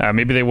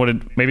 maybe they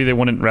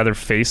wouldn't rather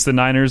face the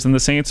Niners than the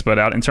Saints, but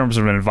out in terms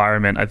of an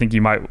environment, I think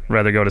you might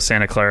rather go to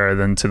Santa Clara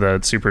than to the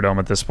Superdome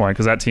at this point,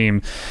 because that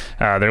team,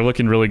 they're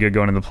looking really good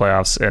going into the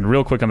playoffs. And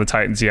real quick on the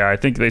Titans, I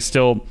think they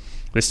still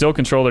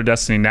control their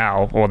destiny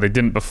now. Well, they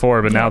didn't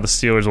before, but now the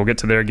Steelers will get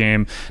to their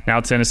game. Now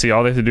Tennessee,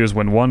 all they have to do is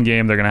win 1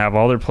 game. They're going to have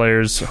all their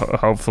players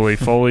hopefully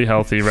fully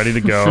healthy, ready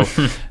to go.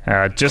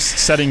 Just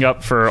setting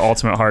up for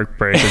ultimate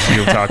heartbreak, as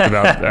you talked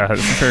about,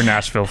 for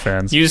Nashville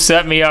fans. You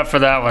set me up for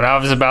that one. I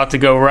was about to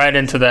go right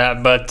into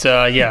that, but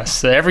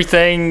yes,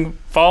 everything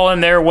falling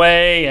their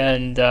way,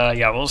 and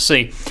we'll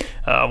see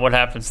what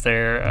happens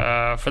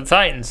there for the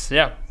Titans.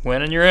 Yeah,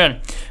 win and you're in.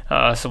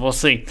 So we'll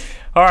see.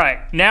 All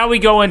right, now we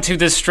go into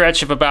this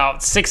stretch of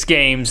about 6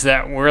 games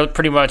that were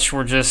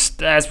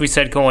just, as we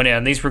said going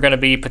in, these were going to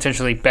be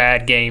potentially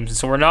bad games.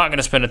 So we're not going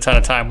to spend a ton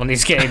of time on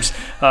these games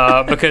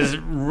because,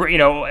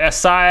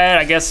 aside,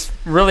 I guess,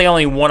 really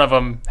only one of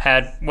them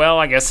had,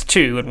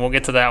 2, and we'll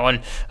get to that one,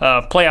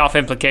 playoff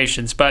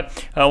implications.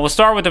 But we'll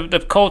start with the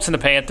Colts and the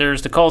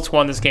Panthers. The Colts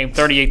won this game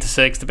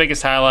 38-6. The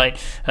biggest highlight,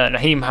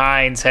 Nyheim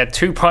Hines had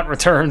 2 punt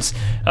returns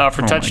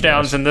for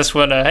touchdowns in this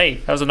one.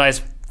 That was a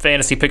nice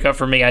fantasy pickup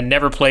for me. I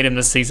never played him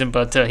this season,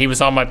 but he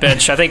was on my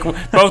bench. I think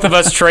both of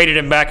us traded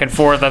him back and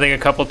forth, I think,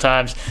 a couple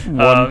times.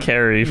 1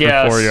 carry for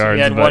 4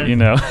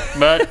 yards,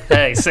 But,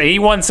 hey, so he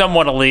won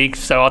someone a league,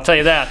 so I'll tell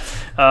you that.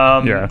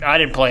 I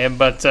didn't play him,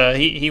 but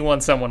he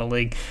won someone a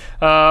league.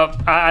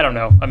 I don't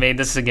know.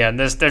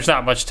 There's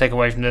not much to take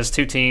away from this.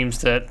 2 teams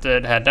that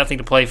had nothing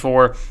to play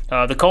for.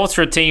 The Colts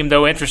are a team,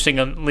 though,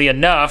 interestingly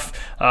enough,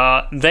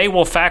 they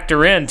will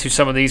factor into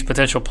some of these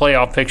potential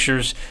playoff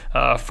pictures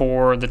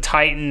for the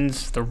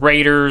Titans, the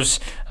Raiders,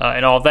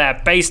 and all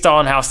that, based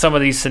on how some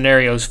of these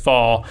scenarios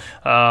fall.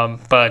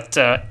 But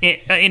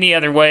any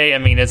other way,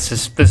 this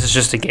is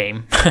just a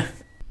game.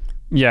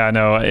 Yeah,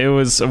 no, it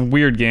was a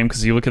weird game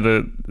because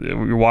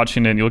you're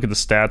watching it and you look at the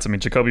stats.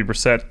 Jacoby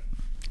Brissett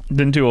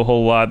didn't do a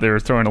whole lot. They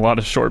were throwing a lot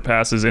of short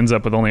passes, ends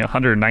up with only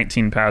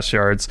 119 pass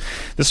yards.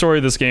 The story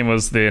of this game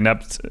was the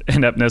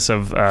ineptness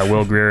of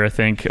Will Grier, I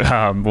think.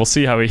 We'll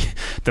see how he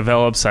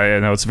develops. I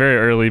know it's very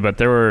early,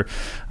 but I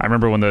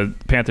remember when the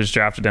Panthers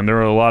drafted him, there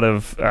were a lot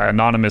of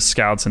anonymous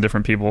scouts and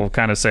different people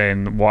kind of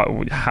saying,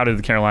 how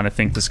did Carolina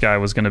think this guy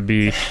was going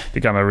to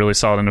become a really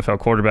solid NFL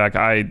quarterback?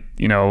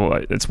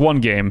 It's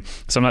 1 game,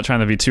 so I'm not trying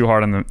to be too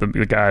hard on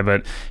the guy,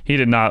 but he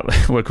did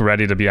not look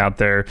ready to be out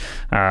there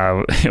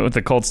with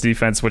the Colts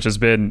defense, which has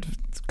been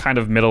kind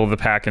of middle of the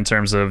pack in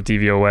terms of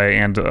DVOA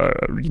and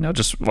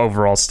just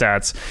overall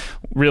stats,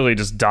 really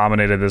just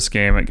dominated this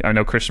game. I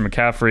know Christian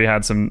McCaffrey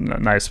had some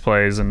nice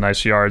plays and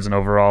nice yards, and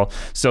overall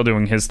still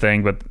doing his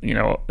thing. But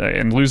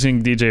and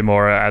losing DJ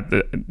Moore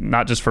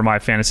not just for my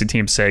fantasy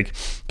team's sake,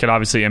 can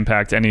obviously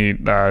impact any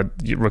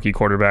rookie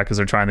quarterback as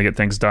they're trying to get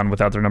things done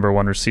without their number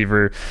one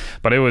receiver.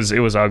 But it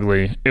was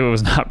ugly. It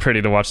was not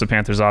pretty to watch the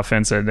Panthers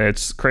offense, and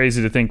it's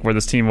crazy to think where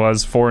this team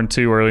was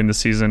 4-2 early in the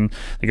season.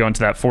 They go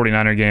into that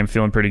 49er game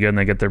feeling pretty good, and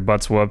they get their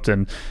butts whooped.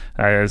 And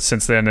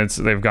since then,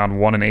 they've gone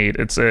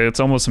 1-8. It's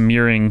almost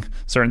mirroring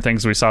certain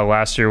things we saw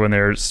last year when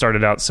they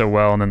started out so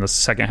well, and then the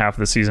second half of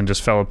the season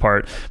just fell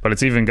apart. But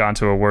it's even gone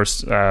to a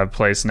worse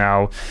place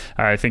now.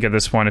 I think at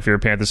this point, if you're a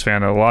Panthers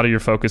fan, a lot of your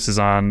focus is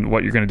on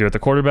what you're going to do at the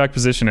quarterback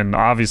position, and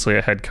obviously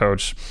a head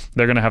coach.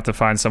 They're going to have to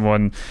find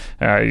someone.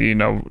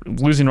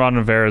 Losing Ron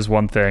Rivera is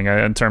one thing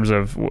in terms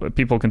of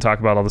people can talk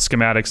about all the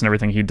schematics and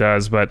everything he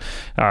does, but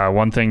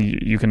one thing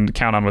you can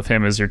count on with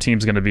him is your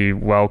team's going to be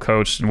well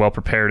coached and well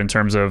prepared in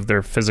terms of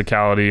their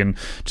physicality and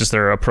just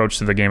their approach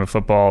to the game of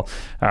football.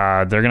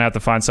 They're going to have to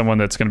find someone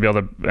that's going to be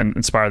able to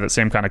inspire that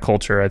same kind of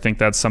culture. I think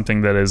that's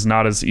something that is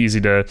not as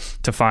easy to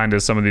find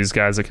as some of these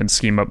guys that can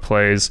scheme up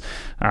plays.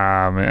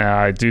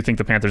 I do think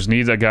the Panthers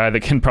need a guy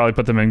that can probably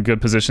put them in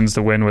good positions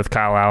to win with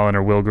Kyle Allen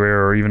or Will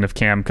Grier, or even if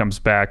Cam comes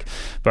back.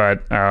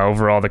 But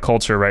overall, the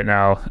culture right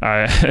now,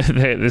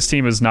 this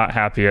team is not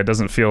happy. It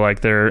doesn't feel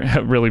like they're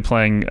really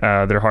playing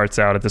their hearts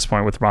out at this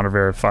point with Ron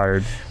Rivera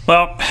fired.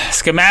 Well,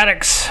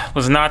 schematics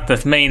was not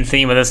the main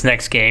theme of this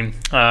next game.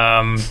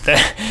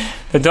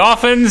 The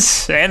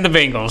Dolphins and the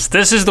Bengals.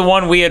 This is the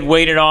one we had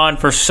waited on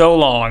for so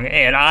long,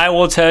 and I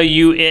will tell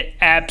you, it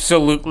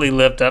absolutely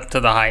lived up to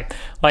the hype.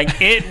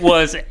 Like, it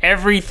was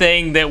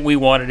everything that we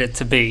wanted it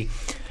to be.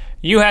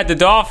 You had the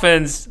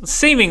Dolphins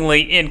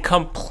seemingly in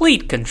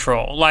complete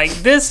control. Like,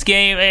 this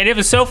game, and it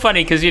was so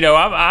funny because,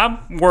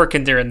 I'm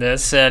working during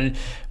this, and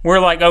we're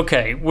like,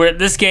 okay,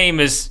 this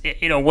game is,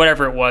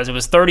 whatever it was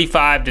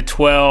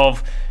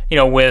 35-12,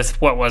 with,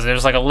 what was it? There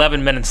was like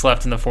 11 minutes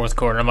left in the fourth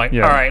quarter. I'm like, all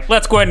right,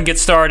 let's go ahead and get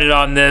started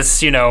on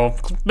this.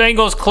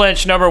 Bengals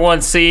clinch number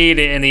one seed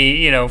in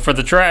the, for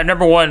the draft,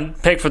 number one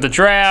pick for the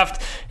draft.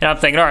 And I'm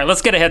thinking, all right,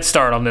 let's get a head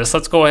start on this.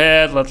 Let's go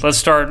ahead. Let's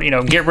start,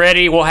 get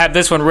ready. We'll have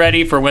this one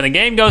ready for when the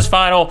game goes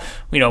final.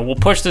 We'll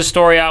push this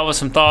story out with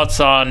some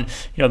thoughts on,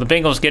 the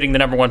Bengals getting the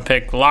number one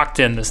pick locked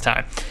in this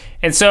time.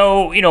 And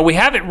so, we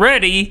have it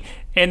ready.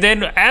 And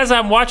then as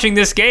I'm watching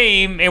this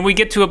game and we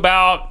get to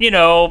about, the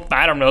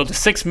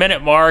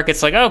 6-minute mark,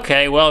 it's like,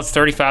 okay, well, it's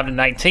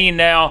 35-19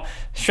 now.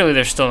 Surely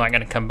they're still not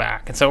going to come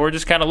back. And so we're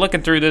just kind of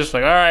looking through this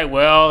like, all right,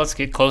 well, let's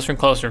get closer and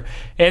closer.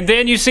 And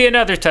then you see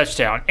another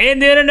touchdown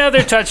and then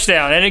another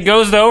touchdown, and it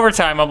goes to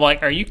overtime. I'm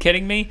like, are you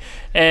kidding me?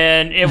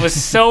 And it was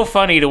so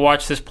funny to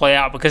watch this play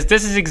out because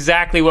this is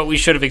exactly what we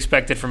should have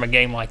expected from a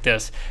game like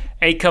this.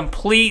 A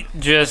complete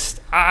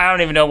I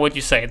don't even know what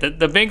you say. The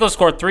Bengals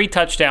scored 3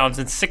 touchdowns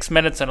in 6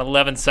 minutes and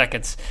 11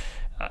 seconds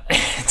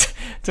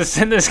to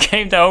send this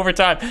game to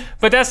overtime.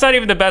 But that's not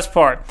even the best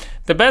part.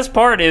 The best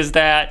part is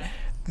that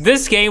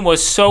this game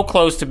was so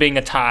close to being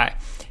a tie.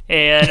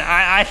 And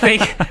I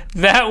think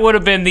that would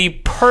have been the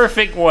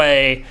perfect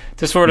way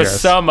to sort of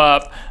sum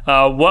up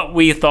what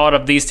we thought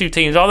of these two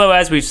teams. Although,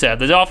 as we've said,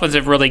 the Dolphins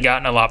have really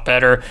gotten a lot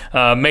better.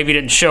 Maybe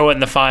didn't show it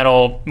in the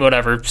final,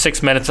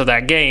 6 minutes of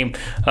that game,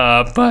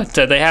 but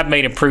they have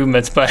made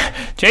improvements. But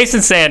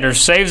Jason Sanders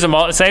saves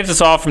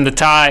us all from the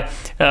tie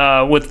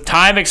with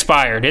time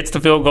expired. Hits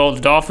the field goal.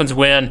 The Dolphins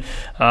win.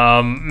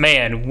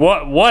 Man,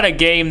 what a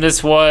game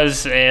this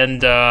was,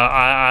 and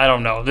I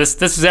don't know.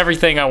 This is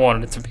everything I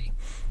wanted it to be.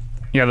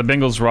 Yeah, the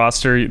Bengals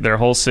roster, their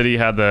whole city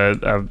had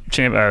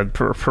the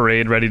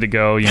parade ready to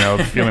go,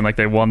 feeling like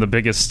they won the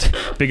biggest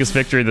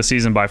victory of the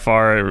season by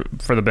far.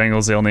 For the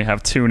Bengals, they only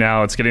have 2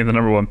 now. It's getting the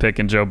number 1 pick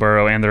in Joe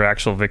Burrow and their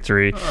actual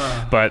victory.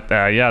 But,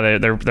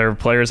 their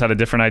players had a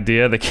different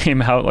idea. They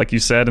came out, like you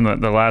said, in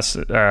the last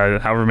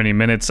however many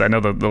minutes. I know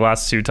the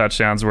last 2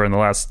 touchdowns were in the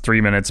last 3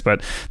 minutes,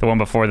 but the one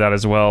before that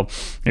as well.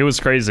 It was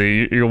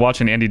crazy. You're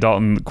watching Andy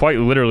Dalton quite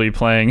literally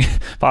playing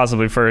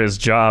possibly for his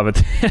job at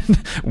the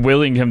end,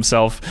 willing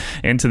himself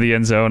into the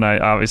end zone.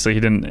 Obviously,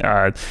 he didn't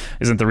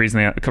isn't the reason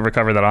they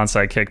recovered that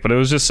onside kick, but it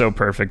was just so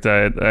perfect.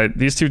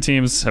 These two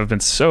teams have been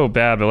so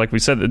bad, but like we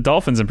said, the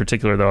Dolphins in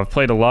particular, though, have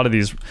played a lot of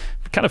these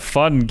kind of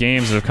fun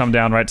games that have come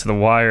down right to the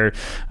wire.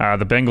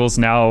 The Bengals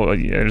now,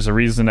 there's a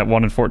reason at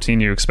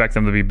 1-14 you expect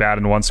them to be bad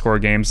in one-score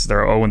games.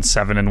 They're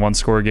 0-7 in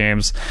one-score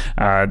games.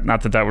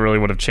 Not that really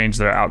would have changed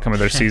the outcome of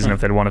their season if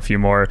they'd won a few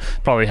more.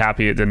 Probably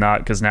happy it did not,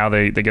 because now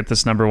they get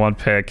this number 1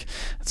 pick.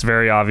 It's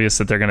very obvious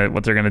that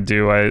what they're gonna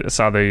do. I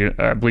saw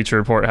the Bleacher Bleacher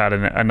Report had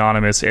an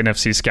anonymous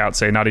NFC scout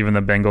say not even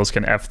the Bengals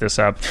can F this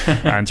up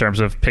in terms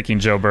of picking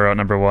Joe Burrow at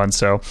number 1.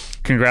 So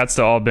congrats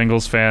to all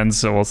Bengals fans.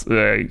 So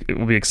it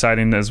will be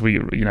exciting as we,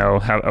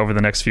 have over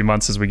the next few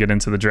months as we get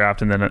into the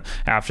draft. And then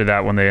after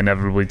that, when they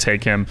inevitably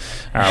take him,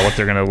 what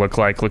they're going to look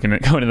like looking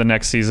at going to the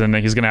next season.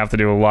 He's going to have to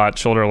do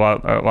shoulder a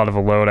lot of a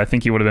load. I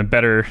think he would have been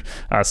better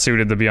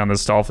suited to be on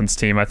this Dolphins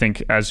team. I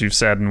think, as you've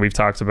said and we've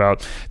talked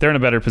about, they're in a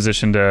better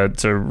position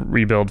to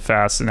rebuild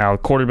fast. Now,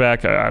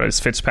 quarterback, is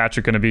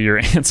Fitzpatrick going to be your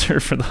answer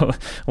for the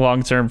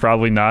long term?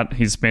 Probably not.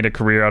 He's made a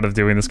career out of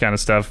doing this kind of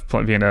stuff,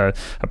 being a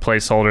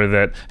placeholder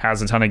that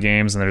has a ton of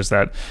games, and there's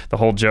the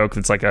whole joke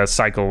that's like a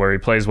cycle where he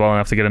plays well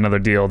enough to get another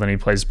deal, then he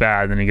plays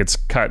bad, then he gets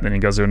cut, then he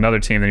goes to another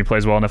team, then he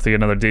plays well enough to get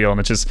another deal, and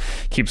it just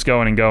keeps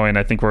going and going.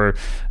 I think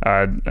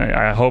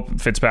I hope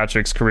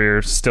Fitzpatrick's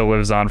career still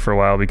lives on for a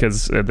while,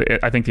 because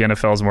I think the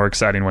NFL is more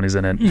exciting when he's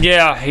in it.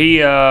 Yeah,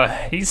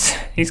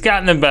 he's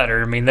gotten them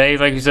better. I mean,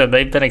 like you said,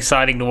 they've been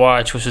exciting to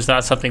watch, which is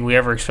not something we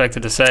ever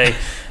expected to say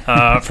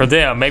for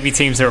them. Maybe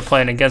teams that were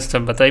playing against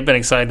them, but they've been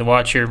exciting to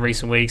watch here in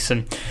recent weeks.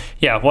 And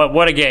yeah,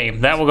 what a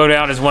game. That will go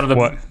down as one of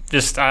the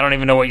I don't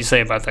even know what you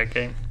say about that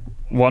game.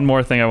 One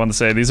more thing I want to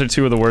say. These are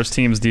two of the worst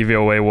teams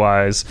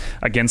DVOA-wise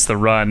against the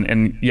run,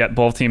 and yet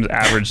both teams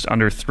averaged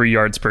under 3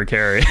 yards per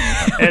carry.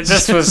 And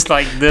this was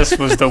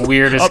the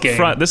weirdest game. Up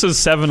front, this was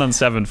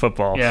 7-on-7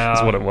 football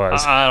is what it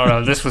was. I don't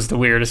know. This was the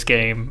weirdest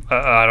game.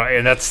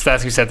 And that's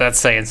you said, that's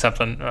saying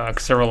something,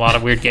 because there were a lot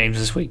of weird games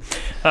this week.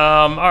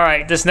 All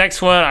right, this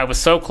next one, I was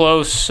so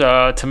close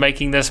to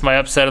making this my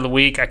upset of the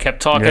week. I kept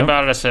talking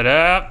about it. I said,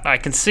 I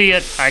can see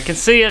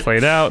it.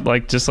 Played out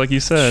just like you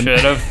said.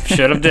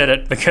 Should have did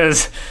it,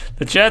 because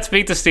the Jets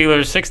beat the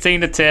Steelers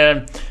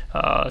 16-10.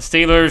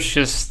 Steelers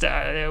just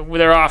with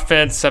their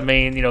offense. I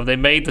mean, they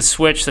made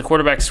the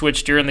quarterback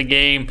switch during the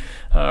game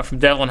from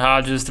Devlin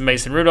Hodges to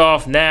Mason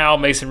Rudolph. Now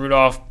Mason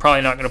Rudolph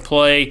probably not going to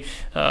play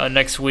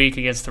next week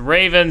against the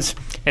Ravens,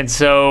 and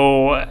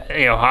so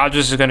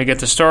Hodges is going to get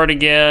the start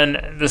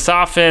again. This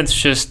offense,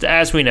 just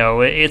as we know,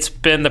 it's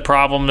been the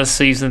problem this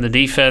season. The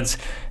defense,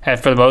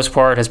 for the most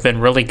part, has been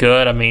really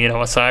good. I mean,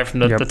 aside from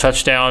the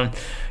touchdown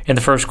in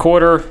the first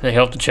quarter, they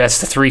held the Jets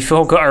to 3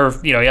 field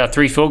goals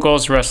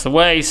the rest of the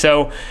way.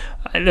 So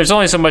there's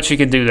only so much you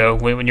can do, though,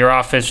 when your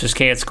offense just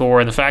can't score.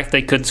 And the fact that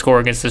they couldn't score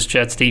against this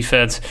Jets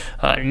defense,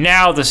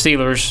 now the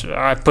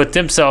Steelers put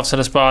themselves in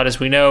a spot, as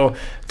we know,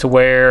 to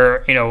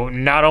where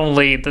not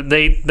only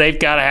they've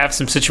got to have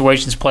some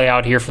situations play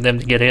out here for them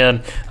to get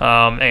in.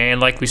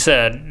 And like we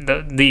said,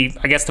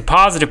 I guess the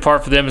positive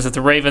part for them is that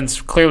the Ravens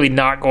clearly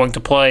not going to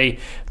play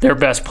their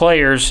best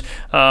players.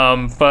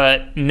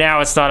 But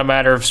now it's not a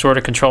matter of sort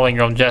of controlling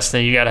your own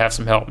destiny. You got to have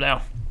some help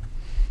now.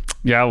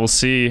 Yeah, we'll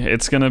see.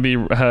 It's going to be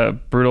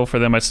brutal for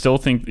them. I still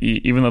think,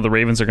 even though the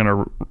Ravens are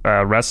going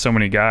to rest so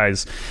many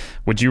guys,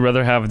 would you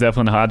rather have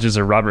Devlin Hodges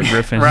or Robert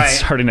Griffin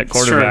starting at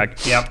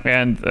quarterback? Yep.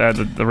 And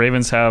the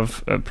Ravens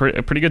have a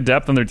pretty good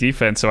depth on their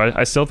defense, so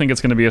I still think it's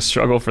going to be a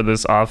struggle for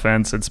this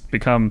offense. It's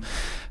become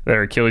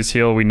their Achilles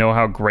heel. We know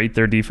how great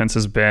their defense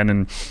has been,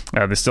 and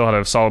they still had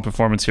a solid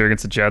performance here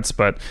against the Jets,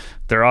 but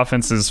their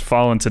offense has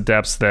fallen to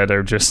depths that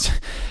are just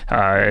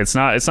it's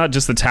not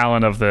just the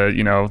talent of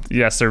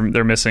yes,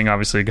 they're missing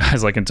obviously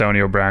guys like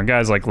Antonio Brown,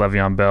 guys like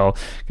Le'Veon Bell,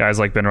 guys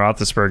like Ben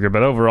Roethlisberger,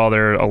 but overall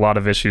there are a lot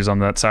of issues on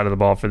that side of the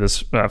ball for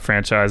this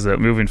franchise that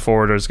moving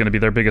forward is going to be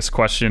their biggest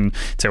question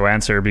to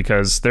answer,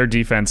 because their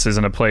defense is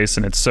in a place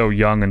and it's so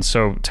young and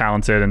so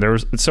talented, and there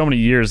was so many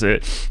years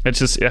it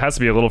has to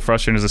be a little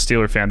frustrating as a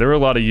Steeler fan. There were a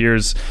lot of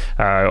years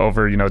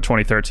over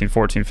 2013,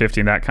 14,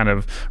 15, that kind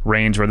of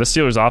range where the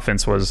Steelers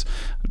offense was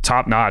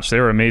top notch. They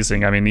were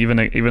amazing. I mean, even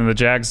the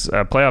Jags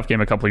playoff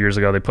game a couple years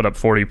ago, they put up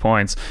 40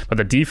 points, but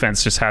the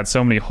defense just had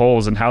so many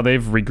holes, and how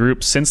they've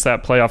regrouped since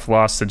that playoff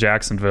loss to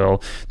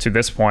Jacksonville to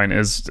this point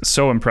is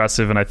so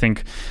impressive. And I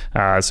think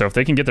so if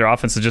they can get their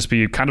offense to just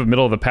be kind of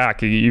middle of the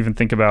pack, you even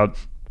think about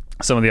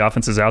some of the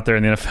offenses out there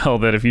in the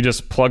NFL that if you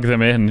just plug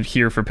them in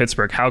here for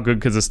Pittsburgh, how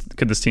good could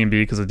this team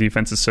be, because the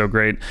defense is so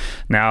great.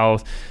 Now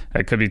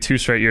it could be 2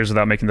 straight years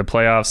without making the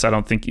playoffs. I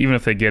don't think even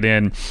if they get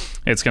in,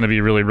 it's going to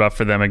be really rough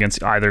for them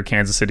against either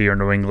Kansas City or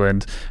New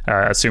England,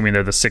 assuming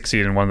they're the 6th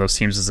seed and one of those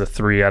teams is a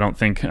 3. I don't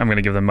think I'm going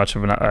to give them much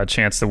of a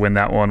chance to win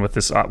that one with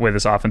this way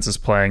this offense is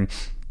playing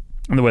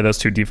and the way those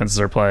two defenses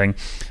are playing.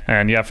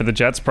 And yeah, for the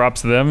Jets,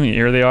 props to them.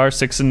 Here they are,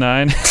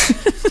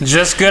 6-9.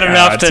 Just good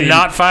enough to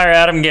not fire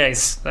Adam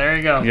Gase. There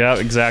you go. Yeah,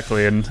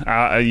 exactly. And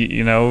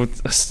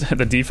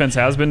the defense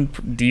has been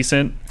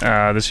decent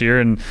this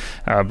year, and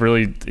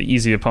really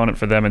easy opponent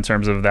for them in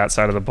terms of that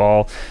side of the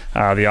ball.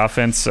 The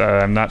offense,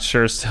 I'm not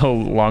sure still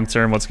long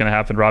term what's going to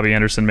happen. Robbie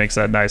Anderson makes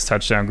that nice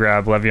touchdown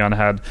grab. Le'Veon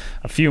had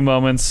a few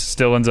moments,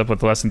 still ends up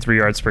with less than 3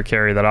 yards per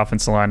carry. That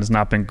offensive line has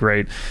not been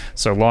great.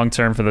 So long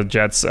term for the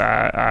Jets,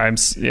 I'm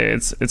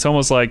defense, it's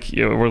almost like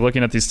we're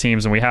looking at these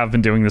teams, and we have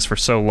been doing this for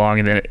so long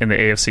in the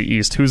AFC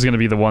East. Who's going to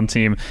be the one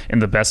team in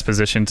the best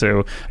position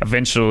to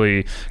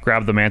eventually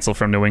grab the mantle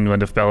from New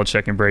England if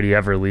Belichick and Brady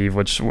ever leave,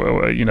 which,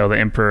 the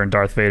Emperor and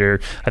Darth Vader,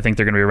 I think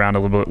they're going to be around a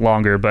little bit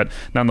longer. But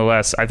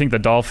nonetheless, I think the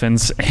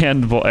Dolphins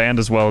and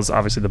as well as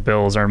obviously the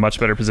Bills are in much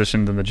better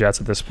position than the Jets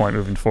at this point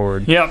moving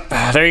forward. Yep.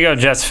 There you go,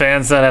 Jets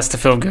fans. That has to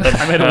feel good.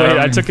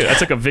 I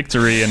took a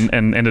victory and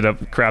ended up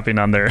crapping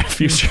on their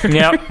future.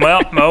 Yeah.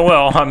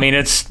 Well. I mean,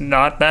 it's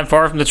not that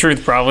far from the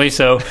truth, probably.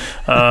 So,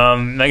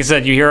 like I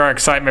said, you hear our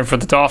excitement for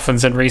the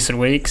Dolphins in recent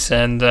weeks,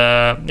 and we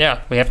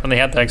haven't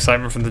had that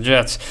excitement from the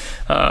Jets.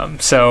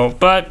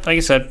 But like I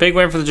said, big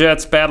win for the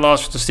Jets, bad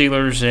loss for the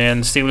Steelers,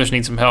 and the Steelers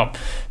need some help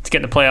to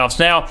get in the playoffs.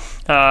 Now,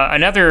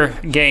 another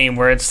game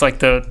where it's like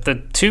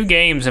the two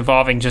games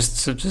involving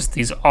just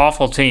these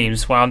awful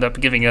teams wound up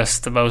giving us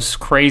the most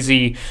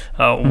crazy,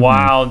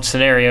 wild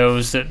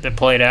scenarios that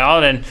played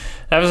out, and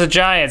that was the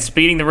Giants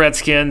beating the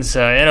Redskins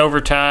in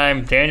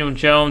overtime. Daniel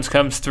Jones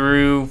comes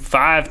through,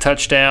 5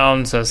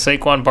 touchdowns.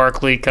 Saquon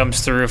Barkley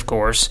comes through, of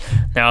course,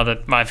 now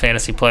that my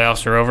fantasy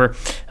playoffs are over,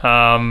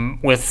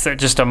 with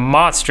just a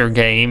monster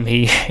game.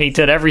 He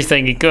did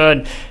everything he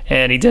could,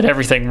 and he did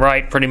everything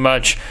right pretty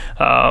much.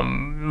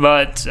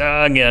 But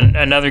again,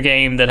 another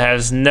game that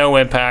has no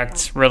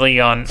impact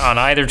really on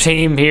either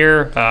team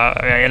here,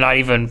 and not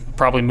even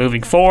probably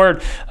moving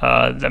forward.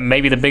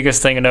 Maybe the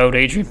biggest thing to note,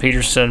 Adrian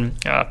Peterson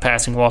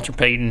passing Walter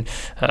Payton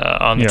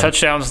on the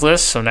touchdowns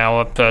list, so now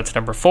up to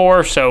number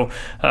 4. So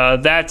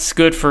that's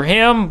good for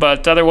him,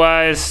 but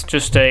otherwise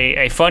just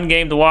a fun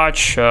game to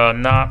watch.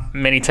 Not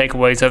many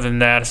takeaways other than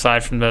that,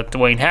 aside from the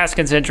Dwayne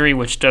Haskins injury,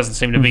 which doesn't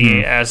seem to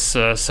be as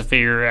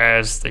severe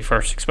as they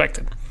first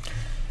expected.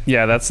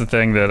 Yeah, that's the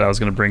thing that I was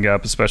going to bring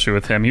up, especially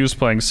with him. He was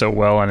playing so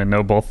well, and I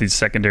know both these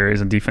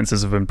secondaries and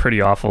defenses have been pretty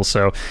awful,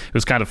 so it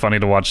was kind of funny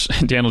to watch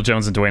Daniel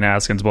Jones and Dwayne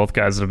Haskins, both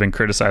guys that have been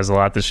criticized a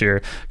lot this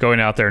year, going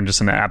out there and just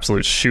an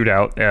absolute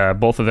shootout.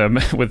 Both of them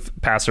with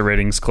passer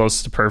ratings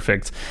close to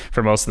perfect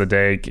for most of the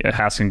day.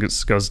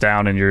 Haskins goes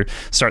down, and you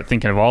start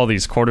thinking of all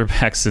these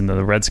quarterbacks in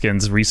the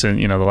Redskins recent,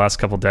 the last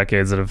couple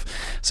decades that have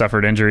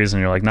suffered injuries, and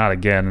you're like, not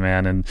again,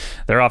 man. And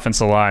their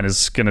offensive line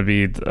is going to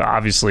be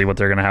obviously what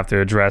they're going to have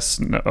to address,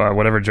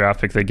 whatever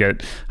draft pick they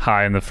get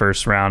high in the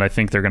first round. I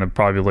think they're going to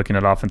probably be looking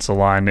at offensive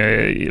line.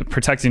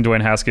 Protecting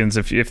Dwayne Haskins,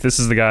 if this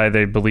is the guy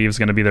they believe is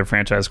going to be their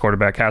franchise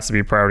quarterback, has to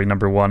be priority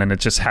number 1, and it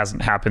just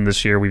hasn't happened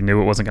this year. We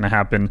knew it wasn't going to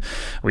happen.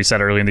 We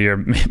said early in the year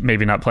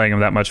maybe not playing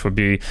him that much would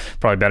be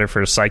probably better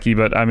for his psyche,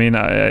 but I mean,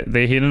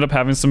 he ended up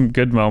having some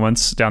good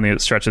moments down the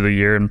stretch of the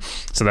year, and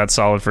so that's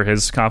solid for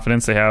his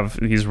confidence.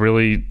 These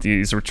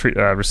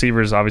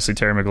receivers, obviously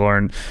Terry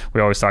McLaurin,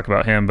 we always talk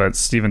about him, but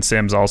Steven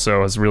Sims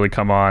also has really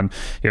come on.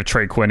 You have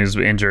Trey Quinn, who's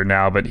injured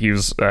now, but he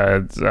was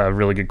a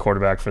really good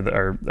quarterback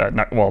for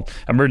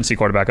emergency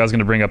quarterback. I was going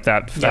to bring up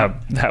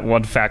that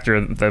one factor,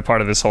 the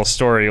part of this whole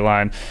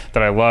storyline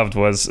that I loved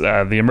was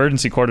the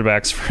emergency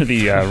quarterbacks for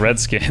the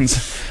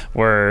Redskins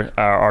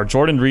are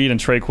Jordan Reed and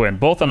Trey Quinn,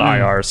 both on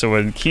IR. So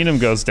when Keenum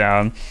goes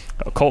down,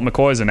 Colt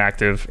McCoy's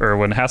inactive, or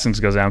when Haskins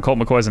goes down, Colt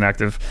McCoy's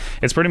inactive.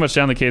 It's pretty much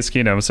down the case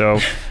Keenum. So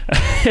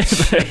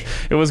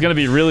it was going to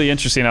be really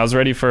interesting. I was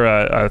ready for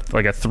a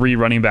 3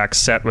 running back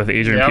set with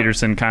Adrian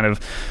Peterson kind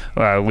of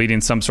leading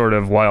some sort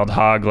of wild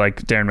hog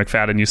like Darren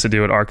McFadden used to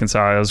do at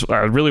Arkansas. I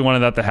really wanted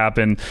that to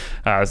happen.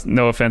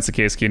 No offense to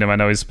Case Keenum. I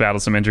know he's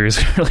battled some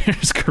injuries earlier in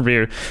his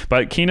career,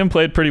 but Keenum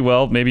played pretty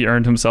well, maybe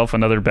earned himself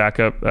another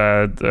backup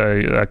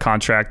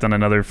contract on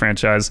another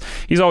franchise.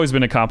 He's always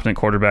been a competent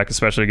quarterback,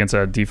 especially against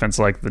a defense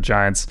like the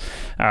Giants.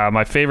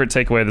 My favorite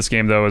takeaway of this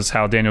game, though, is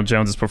how Daniel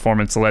Jones'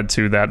 performance led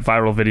to that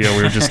viral video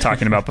we were just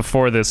talking about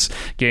before this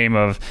game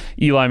of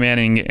Eli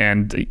Manning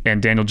and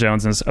Daniel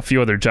Jones and a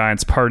few other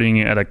Giants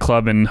partying at a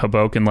club in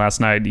Hoboken last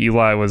night.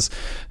 Eli was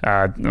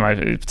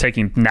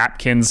taking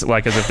napkins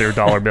like as if they were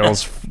dollar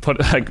bills,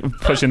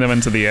 pushing them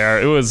into the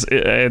air.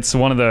 It's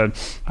one of the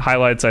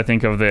highlights, I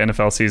think, of the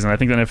NFL season. I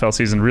think the NFL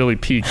season really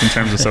peaked in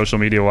terms of social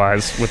media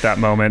wise with that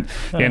moment.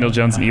 Daniel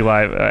Jones and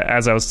Eli,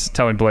 as I was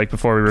telling Blake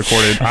before we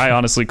recorded, I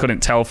honestly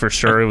couldn't tell for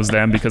sure it was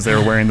them because they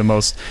were wearing the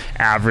most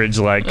average,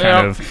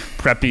 kind of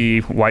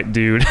preppy white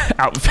dude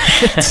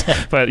outfits.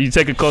 But you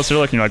take a closer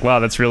look and you're like, wow,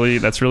 that's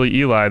really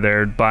Eli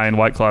there buying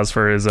White Claws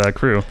for his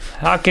crew.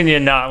 How can you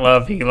not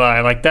love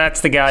Eli? That's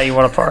the guy you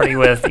want to party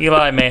with,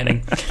 Eli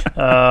Manning.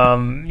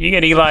 You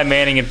get Eli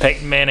Manning and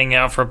Peyton Manning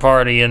out for a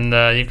party, and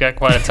you've got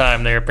quite a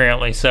time there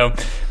apparently. So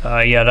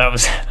that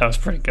was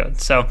pretty good.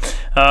 So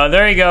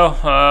there you go.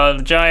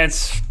 The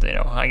Giants,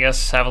 I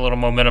guess have a little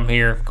momentum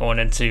here going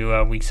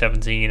into week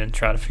 17 and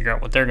try to figure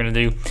out what they're going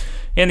to do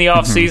in the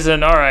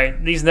offseason. All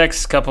right, these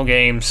next couple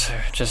games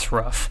are just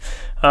rough.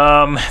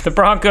 The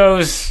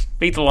Broncos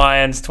beat the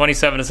Lions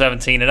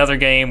 27-17, another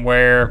game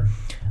where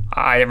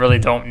I really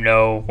don't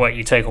know what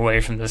you take away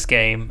from this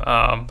game.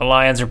 The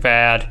Lions are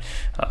bad.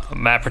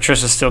 Matt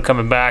Patricia's still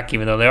coming back,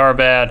 even though they are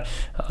bad.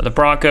 The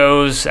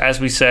Broncos,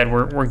 as we said,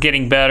 we're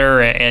getting better,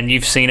 and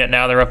you've seen it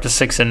now. They're up to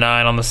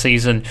 6-9 on the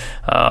season.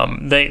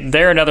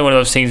 They're another one of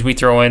those teams we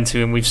throw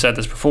into, and we've said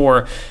this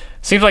before.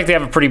 seems like they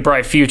have a pretty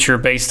bright future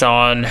based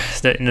on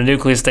the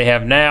nucleus they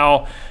have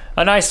now.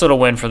 A nice little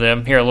win for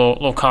them here, a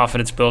little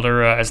confidence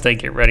builder as they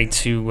get ready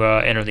to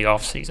enter the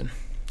offseason.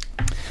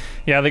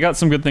 Yeah, they got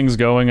some good things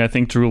going. I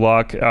think Drew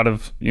Lock, out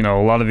of a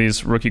lot of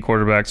these rookie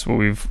quarterbacks, what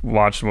we've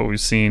watched, what we've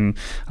seen,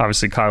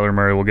 obviously Kyler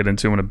Murray we'll get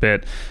into in a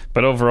bit,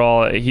 but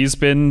overall he's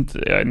been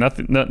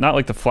not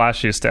like the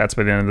flashiest stats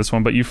by the end of this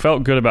one, but you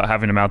felt good about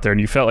having him out there,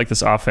 and you felt like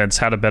this offense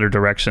had a better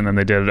direction than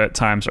they did at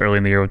times early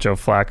in the year with Joe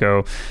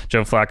Flacco.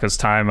 Joe Flacco's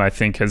time, I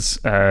think, has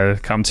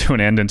come to an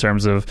end in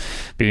terms of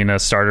being a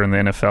starter in the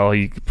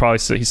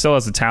NFL. He still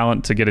has the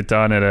talent to get it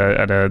done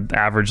at an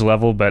average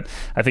level, but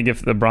I think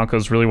if the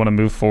Broncos really want to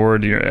move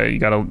forward, you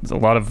got a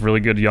lot of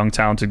really good young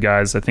talented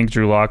guys. I think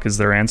Drew Lock is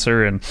their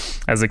answer, and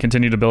as they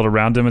continue to build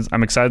around him,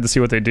 I'm excited to see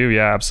what they do.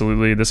 Yeah,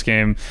 absolutely. This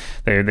game,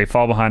 they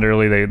fall behind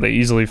early. They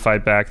easily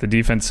fight back. The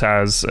defense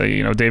has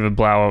David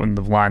Blau and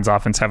the Lions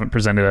offense haven't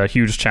presented a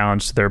huge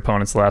challenge to their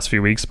opponents the last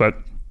few weeks, but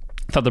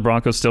I thought the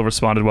Broncos still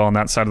responded well on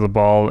that side of the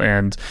ball,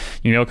 and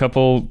a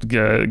couple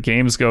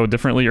games go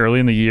differently early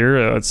in the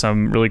year.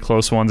 Some really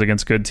close ones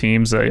against good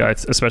teams. I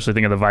especially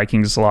think of the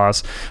Vikings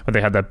loss where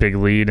they had that big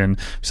lead, and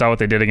we saw what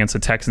they did against the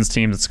Texans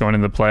team that's going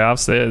into the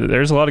playoffs.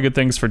 There's a lot of good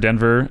things for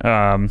Denver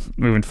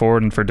moving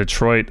forward, and for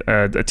Detroit,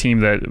 a team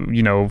that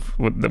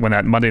when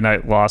that Monday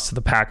night loss to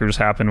the Packers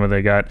happened, where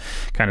they got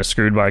kind of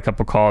screwed by a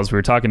couple calls. We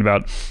were talking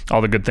about all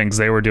the good things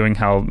they were doing,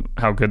 how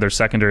good their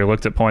secondary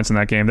looked at points in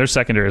that game. Their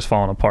secondary has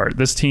fallen apart.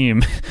 This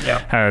team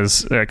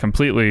has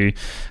completely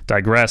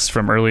digressed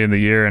from early in the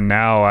year, and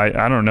now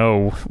I don't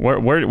know where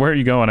are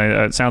you going.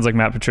 It sounds like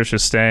Matt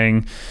Patricia's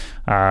staying,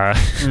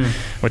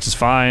 which is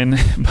fine,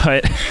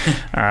 but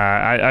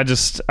I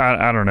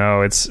don't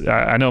know.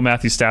 I know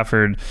Matthew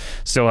Stafford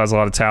still has a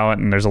lot of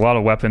talent, and there's a lot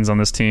of weapons on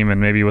this team,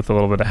 and maybe with a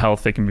little bit of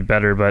health they can be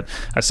better, but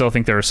I still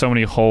think there are so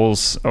many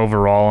holes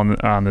overall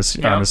on this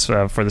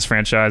for this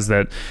franchise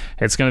that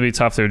it's going to be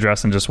tough to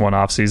address in just one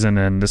offseason,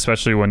 and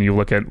especially when you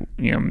look at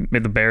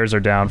the Bears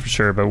are down for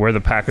sure, but where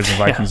the Packers and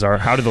Vikings are,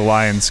 how do the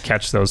Lions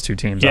catch those two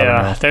teams? I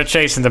don't know. They're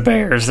chasing the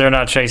Bears. They're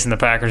not chasing the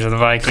Packers or the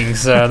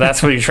Vikings.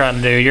 That's what you're trying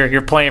to do.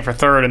 You're playing for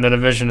third in the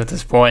division at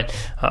this point,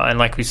 and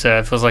like we said,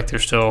 it feels like they're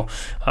still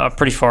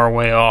pretty far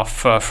away off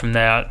from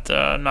that.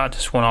 Not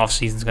just one off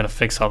season is going to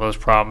fix all those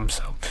problems,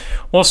 so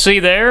we'll see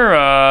there.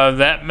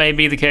 That may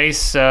be the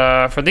case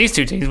for these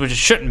two teams, which it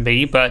shouldn't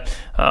be, but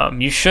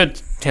you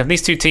should have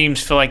these two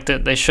teams feel like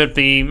that they should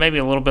be maybe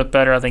a little bit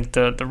better. I think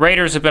the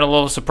Raiders have been a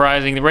little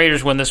surprising. The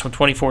Raiders win this one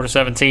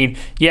 24-17.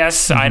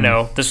 Yes, I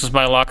know this was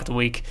my lock of the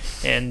week,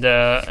 and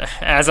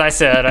as I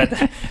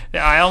said,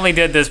 I only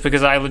did this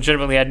because I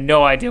legitimately had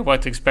no idea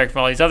what to expect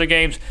from all these other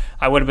games.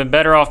 I would have been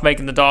better off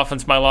making the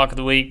Dolphins my lock of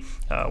the week,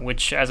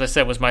 which, as I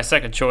said, was my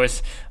second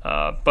choice.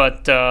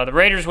 But the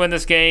Raiders win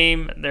this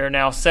game. They're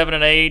now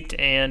 7-8,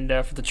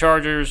 and for the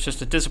Chargers, just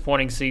a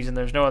disappointing season.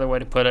 There's no other way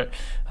to put it.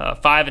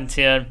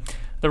 5-10.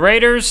 The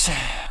Raiders,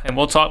 and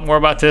we'll talk more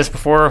about this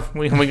before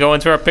we go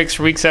into our picks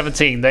for Week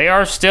 17, they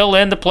are still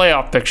in the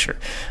playoff picture.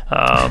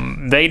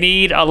 They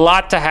need a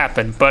lot to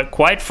happen, but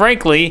quite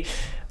frankly,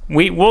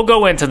 we'll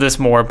go into this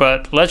more,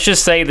 but let's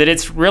just say that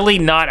it's really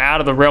not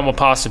out of the realm of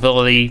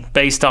possibility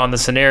based on the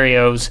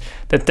scenarios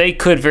that they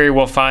could very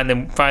well find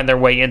their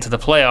way into the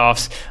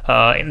playoffs.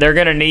 They're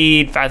going to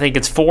need, I think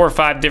it's 4 or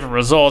 5 different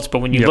results,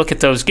 but when you look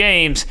at those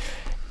games,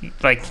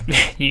 like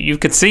you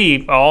could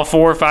see all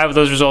 4 or 5 of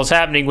those results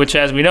happening, which,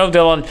 as we know,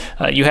 Dylan,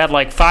 you had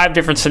like 5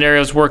 different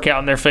scenarios work out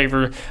in their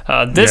favor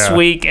this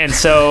week, and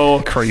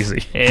so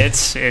crazy.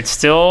 It's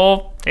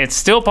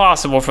still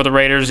possible for the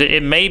Raiders.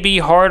 It may be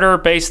harder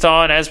based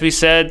on, as we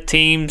said,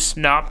 teams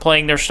not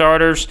playing their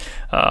starters,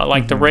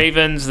 like the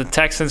Ravens, the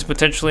Texans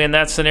potentially in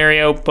that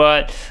scenario,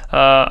 but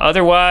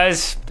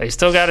otherwise they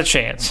still got a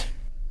chance.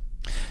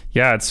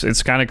 Yeah,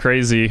 it's kind of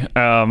crazy.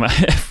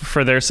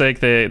 For their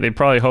sake, they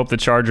probably hope the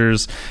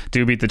Chargers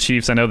do beat the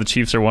Chiefs. I know the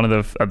Chiefs are one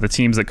of the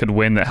teams that could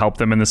win that help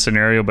them in this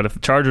scenario, but if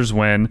the Chargers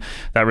win,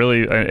 that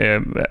really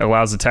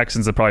allows the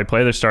Texans to probably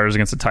play their starters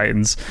against the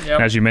Titans. Yep.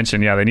 And as you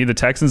mentioned, they need the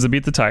Texans to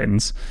beat the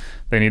Titans.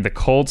 They need the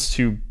Colts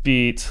to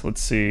beat,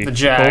 the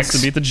Jags. Colts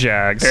to beet the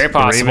Jags. Very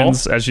possible. The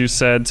Ravens, as you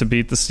said, to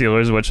beat the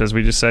Steelers, which, as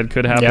we just said,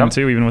 could happen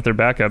too, even with their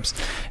backups.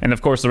 And,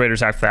 of course, the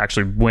Raiders have to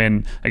actually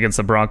win against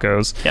the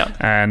Broncos. Yep.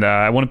 And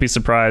I wouldn't be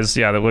surprised,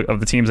 of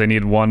the teams they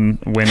need one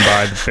win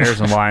by. The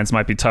Bears and Lions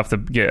might be tough to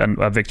get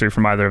a victory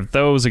from either of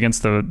those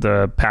against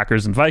the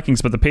Packers and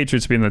Vikings, but the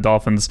Patriots beating the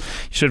Dolphins,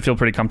 you should feel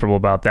pretty comfortable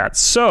about that.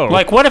 So,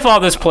 what if all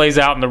this plays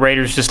out and the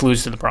Raiders just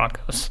lose to the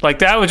Broncos?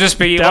 That would just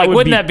be,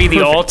 wouldn't that be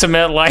the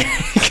ultimate,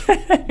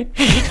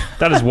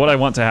 That is what I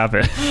want to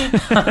happen.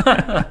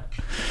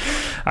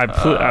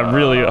 I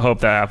really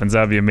hope that happens.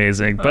 That would be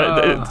amazing.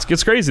 But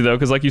it's crazy, though,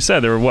 because like you said,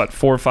 there were,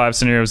 4 or 5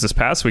 scenarios this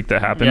past week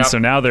that happened. Yep. So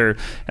now they're,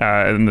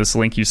 in this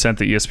link you sent,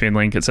 the ESPN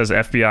link, it says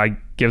FBI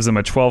gives them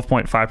a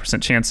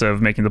 12.5% chance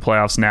of making the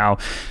playoffs now.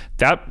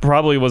 That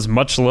probably was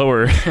much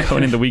lower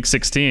going into Week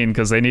 16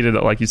 because they needed,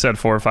 like you said,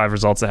 4 or 5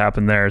 results to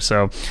happen there.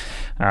 So,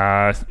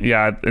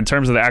 in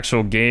terms of the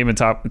actual game, in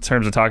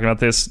terms of talking about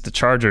this, the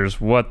Chargers,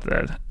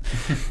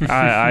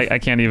 I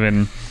can't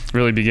even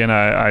really begin.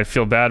 I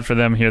feel bad for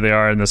them. Here they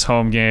are in this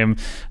home game,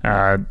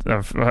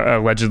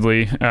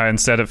 allegedly.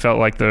 Instead, it felt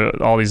like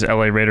all these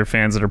LA Raider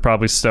fans that are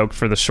probably stoked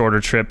for the shorter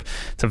trip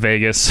to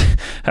Vegas,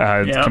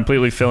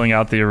 completely filling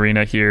out the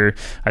arena here.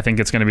 I think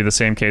it's going to be the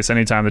same case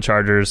anytime the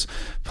Chargers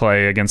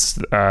play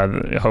against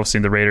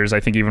hosting the Raiders. I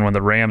think even when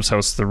the Rams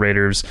host the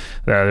Raiders,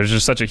 there's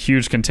just such a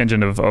huge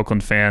contingent of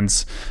Oakland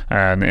fans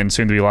and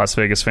soon to be Las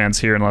Vegas fans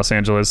here in Los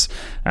Angeles.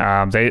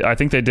 I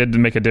think they did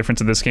make a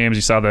difference in this game. As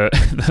you saw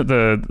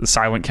the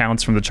silent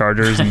counts from the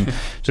Chargers, and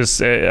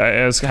just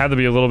it had to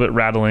be a little bit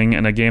rattling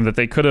in a game that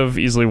they could have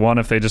easily won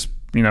if they just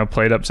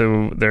played up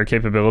to their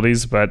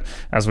capabilities. But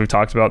as we've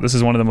talked about, this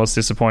is one of the most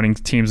disappointing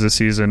teams this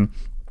season.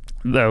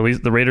 At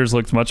least the Raiders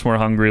looked much more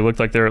hungry, looked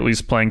like they're at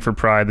least playing for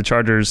pride. The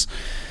Chargers,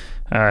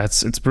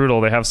 it's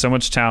brutal. They have so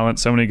much talent,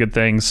 so many good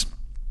things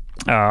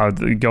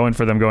going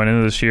for them going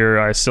into this year.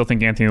 I still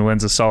think Anthony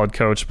Lynn's a solid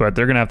coach, but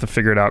they're going to have to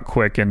figure it out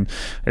quick. And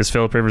is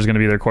Phillip Rivers going to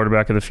be their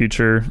quarterback of the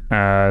future?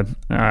 I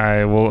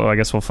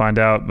guess we'll find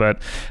out.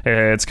 But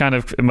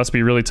it must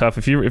be really tough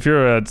if you're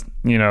a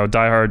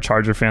diehard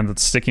Charger fan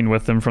that's sticking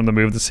with them from the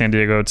move to San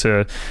Diego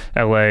to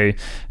LA.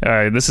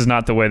 This is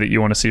not the way that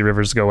you want to see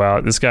Rivers go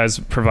out. This guy's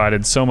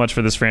provided so much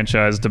for this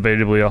franchise,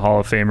 debatably a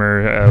Hall of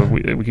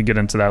Famer. We could get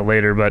into that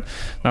later, but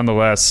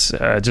nonetheless,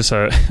 just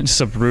a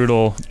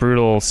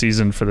brutal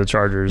season for the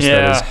Chargers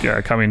that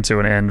is coming to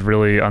an end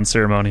really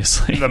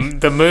unceremoniously.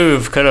 The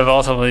move could have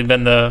ultimately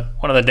been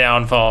one of the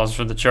downfalls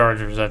for the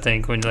Chargers, I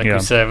think, when you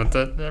said, with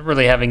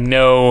really having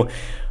no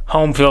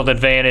home field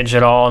advantage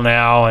at all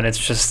now, and it's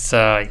just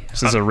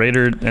this is a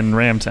Raider and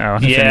Ram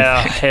town.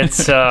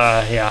 It's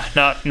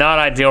not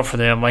ideal for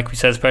them, like we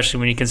said,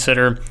 especially when you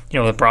consider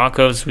the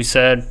Broncos, we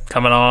said,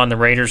 coming on, the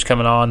Raiders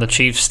coming on, the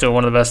Chiefs still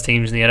one of the best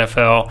teams in the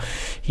NFL.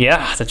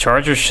 The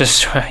Chargers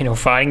just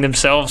finding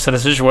themselves in a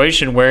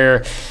situation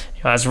where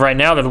as of right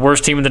now, they're the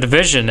worst team in the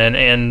division,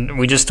 and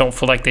we just don't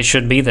feel like they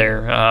should be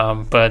there.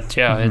 It's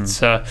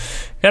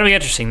going to be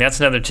interesting. That's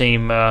another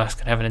team that's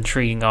going to have an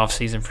intriguing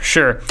offseason for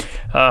sure,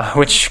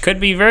 which could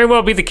very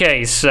well be the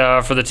case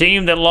for the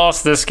team that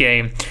lost this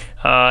game.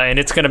 And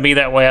it's going to be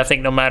that way, I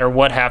think, no matter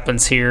what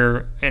happens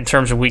here in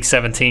terms of Week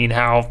 17,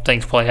 how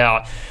things play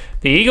out.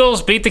 The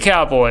Eagles beat the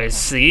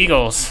Cowboys. The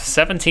Eagles,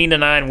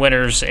 17-9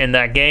 winners in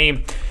that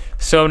game.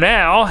 So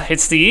now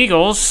it's the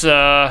Eagles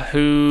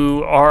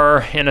who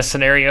are in a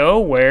scenario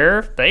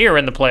where they are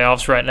in the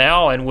playoffs right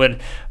now and would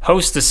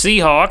host the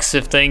Seahawks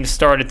if things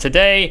started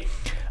today,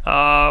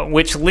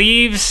 which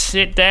leaves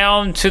it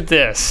down to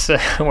this,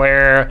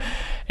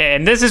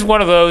 and this is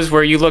one of those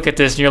where you look at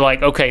this and you're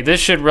like, okay,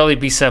 this should really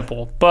be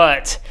simple,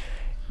 but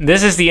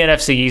this is the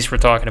NFC East we're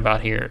talking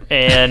about here,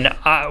 and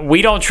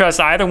we don't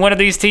trust either one of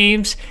these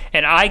teams,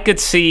 and I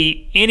could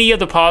see any of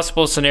the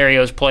possible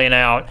scenarios playing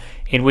out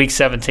in Week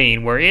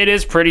 17, where it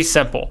is pretty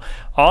simple.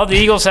 All the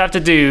Eagles have to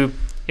do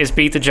is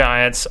beat the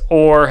Giants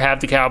or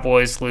have the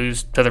Cowboys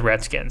lose to the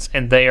Redskins,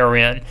 and they are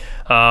in.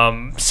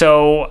 But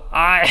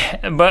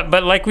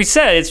like we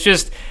said, it's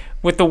just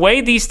with the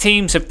way these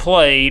teams have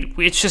played,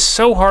 it's just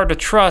so hard to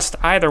trust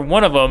either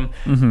one of them.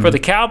 Mm-hmm. For the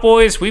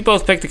Cowboys, we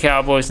both picked the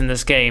Cowboys in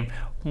this game.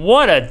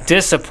 What a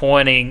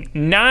disappointing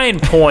 9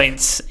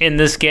 points in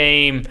this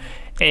game.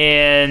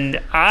 And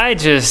I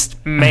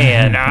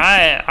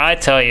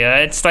tell you,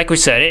 it's like we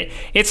said,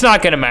 it's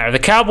not going to matter. The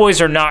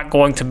Cowboys are not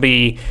going to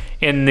be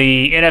in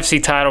the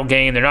NFC title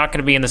game. They're not going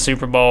to be in the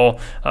Super Bowl.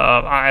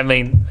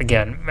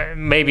 Again,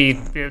 maybe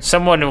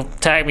someone will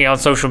tag me on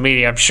social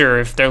media, I'm sure,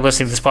 if they're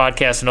listening to this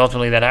podcast and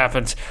ultimately that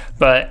happens.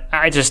 But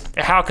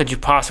how could you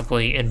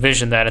possibly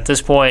envision that at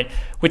this point?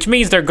 Which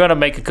means they're going to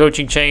make a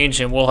coaching change,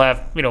 and we'll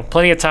have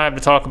plenty of time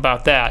to talk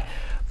about that.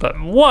 But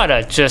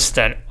just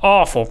an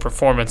awful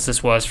performance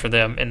this was for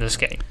them in this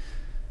game.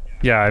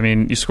 Yeah,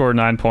 you scored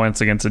 9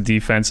 points against a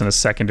defense and a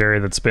secondary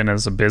that's been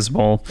as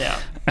abysmal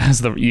as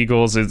the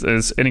Eagles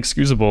is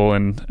inexcusable.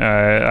 And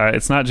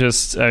it's not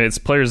just it's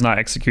players not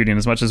executing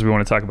as much as we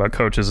want to talk about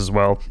coaches as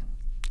well.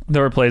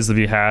 There were plays to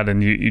be had,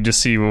 and you just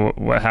see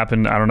what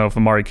happened. I don't know if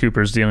Amari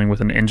Cooper's dealing with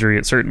an injury.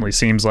 It certainly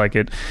seems like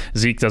it.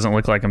 Zeke doesn't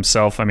look like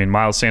himself.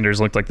 Miles Sanders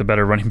looked like the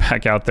better running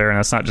back out there, and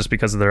that's not just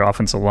because of their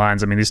offensive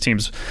lines. These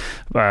teams,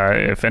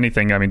 if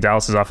anything,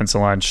 Dallas's offensive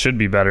line should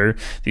be better.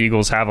 The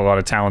Eagles have a lot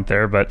of talent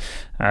there, but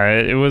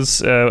it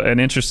was an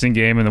interesting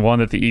game, and the one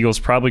that the Eagles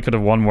probably could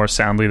have won more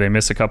soundly. They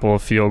missed a couple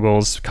of field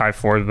goals. Kai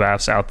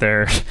Forbath's out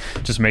there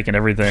just making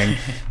everything.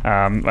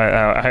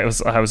 I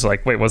was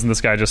like, wait, wasn't this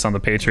guy just on the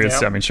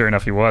Patriots? Yep. Sure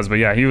enough, he was. But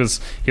yeah, he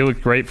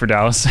looked great for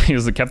Dallas.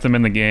 He kept them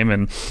in the game,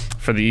 and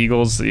for the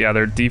Eagles,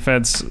 their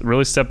defense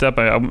really stepped up.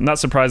 I'm not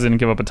surprised they didn't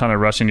give up a ton of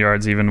rushing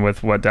yards, even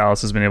with what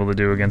Dallas has been able to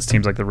do against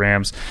teams like the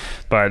Rams.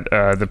 But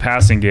the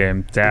passing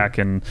game, Dak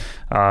and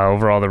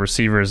overall the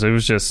receivers, it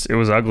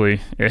was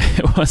ugly.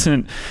 It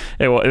wasn't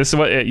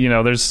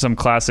there's some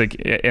classic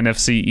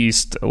NFC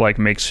East like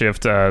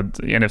makeshift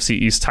NFC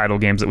East title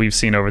games that we've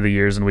seen over the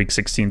years in week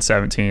 16,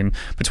 17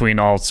 between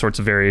all sorts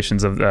of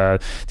variations of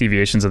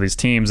deviations of these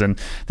teams, and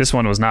this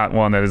one was not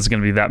one that is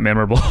going to be that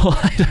memorable.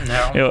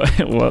 No.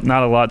 Well,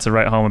 not a lot to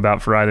write home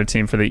about for either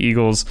team. For the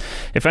Eagles,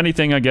 if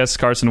anything, I guess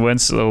Carson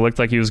Wentz looked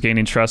like he was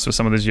gaining trust with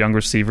some of these young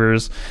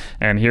receivers,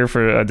 and here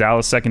for a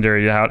Dallas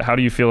secondary, how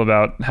do you feel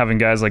about having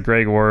guys like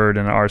Greg Ward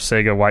and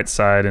Arcega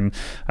Whiteside and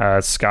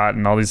Scott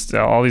and all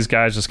these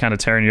guys just kind of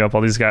tearing you up,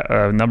 all these guys,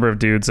 number of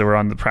dudes that were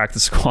on the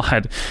practice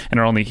squad and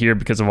are only here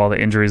because of all the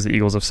injuries the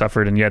Eagles have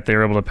suffered, and yet they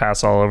were able to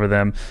pass all over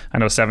them. I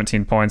know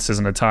 17 points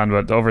isn't a ton,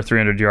 but over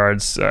 300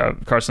 yards.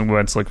 Carson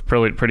Wentz looked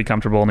pretty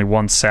comfortable, only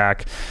one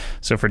sack.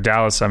 So for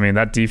Dallas, I mean,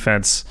 that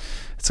defense,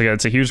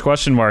 it's a huge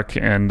question mark.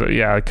 And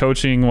yeah,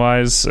 coaching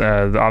wise,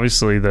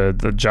 obviously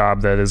the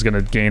job that is going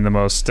to gain the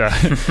most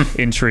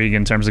intrigue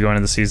in terms of going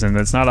into the season.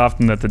 It's not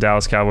often that the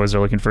Dallas Cowboys are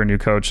looking for a new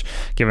coach,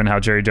 given how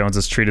Jerry Jones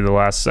has treated the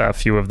last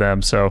few of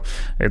them. So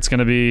it's going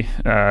to be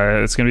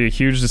a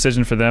huge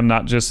decision for them,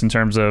 not just in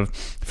terms of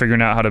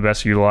figuring out how to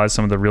best utilize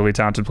some of the really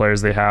talented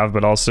players they have,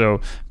 but also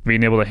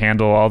being able to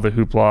handle all the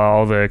hoopla,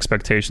 all the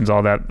expectations,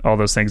 all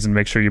those things, and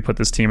make sure you put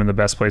this team in the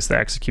best place to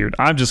execute.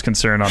 I'm just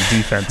concerned on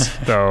defense,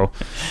 though,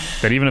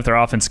 that even if their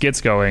offense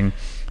gets going,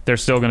 they're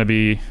still going to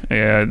be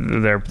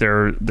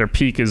their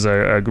peak is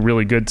a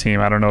really good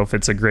team. I don't know if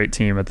it's a great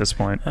team at this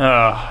point.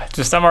 I'm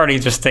already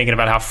just thinking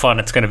about how fun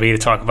it's going to be to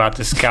talk about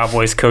this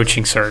Cowboys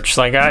coaching search.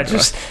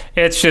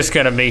 It's just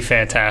going to be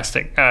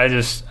fantastic.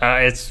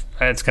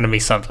 It's going to be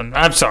something.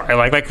 I'm sorry.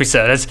 Like we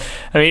said, if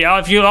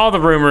all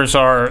the rumors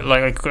are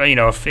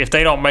if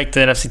they don't make the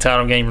NFC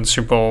title game in the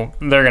Super Bowl,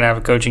 they're going to have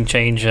a coaching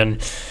change. And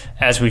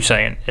as we've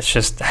saying, it's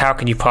just, how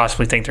can you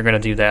possibly think they're going to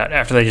do that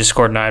after they just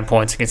scored 9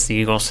 points against the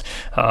Eagles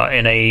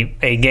in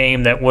a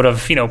game that would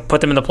have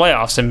put them in the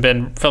playoffs and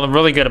been feeling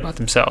really good about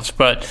themselves.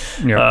 But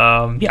you're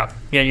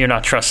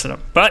not trusting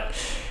them. But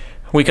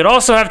we could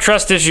also have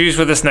trust issues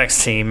with this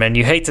next team, and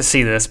you hate to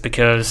see this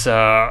because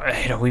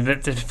we've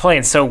been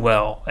playing so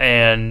well,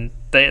 and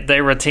they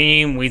were a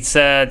team we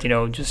said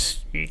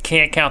just you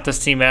can't count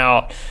this team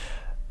out.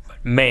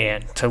 But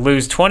man, to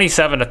lose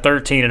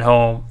 27-13 at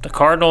home, the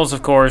Cardinals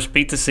of course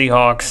beat the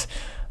Seahawks.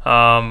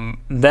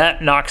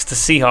 That knocks the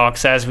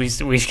Seahawks, as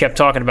we kept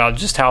talking about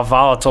just how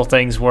volatile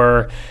things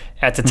were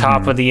at the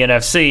top of the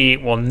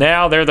NFC. Well,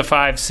 now they're the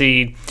 5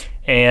 seed.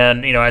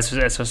 And, as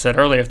I said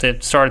earlier, if they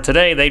started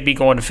today, they'd be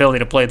going to Philly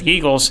to play the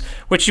Eagles,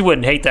 which you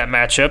wouldn't hate that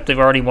matchup. They've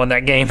already won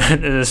that game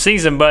this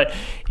season. But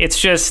it's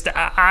just,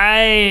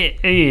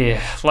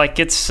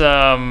 it's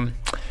the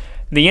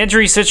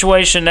injury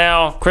situation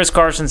now. Chris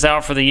Carson's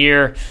out for the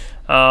year.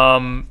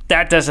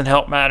 That doesn't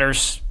help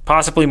matters.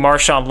 Possibly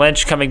Marshawn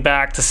Lynch coming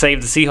back to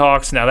save the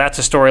Seahawks. Now, that's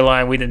a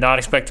storyline we did not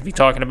expect to be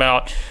talking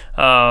about.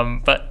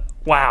 But,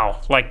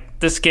 wow,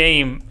 this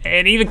game,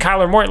 and even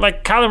Kyler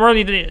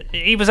Murray,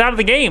 he was out of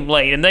the game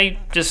late, and they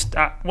just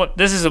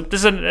this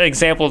is an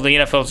example of the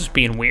NFL just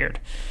being weird.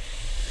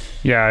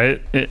 Yeah,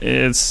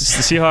 it's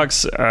the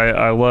Seahawks.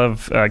 I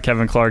love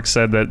Kevin Clark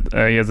said that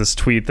he has this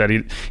tweet that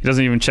he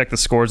doesn't even check the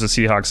scores of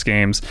Seahawks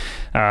games.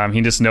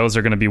 He just knows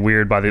they're going to be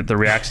weird by the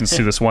reactions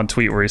to this one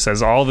tweet where he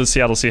says all the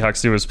Seattle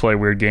Seahawks do is play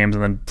weird games,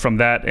 and then from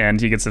that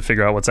end he gets to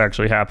figure out what's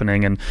actually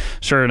happening. And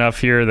sure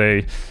enough, here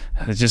they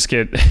just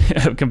get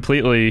a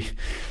completely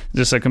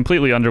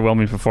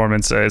underwhelming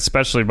performance,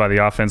 especially by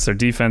the offense. Their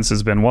defense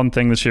has been one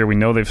thing this year. We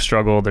know they've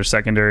struggled. Their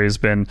secondary has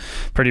been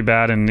pretty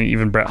bad, and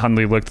even Brett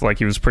Hundley looked like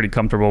he was pretty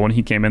comfortable when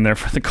he came in there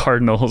for the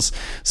Cardinals.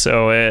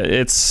 So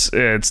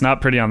it's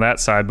not pretty on that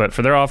side. But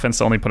for their offense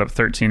to only put up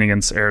 13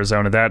 against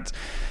Arizona, that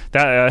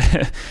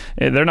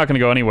they're not going to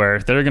go anywhere.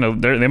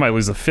 They might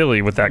lose to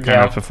Philly with that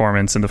kind of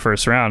performance in the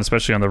first round,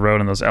 especially on the road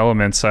in those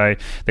elements. They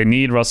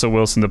need Russell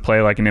Wilson to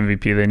play like an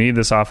MVP. They need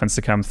this offense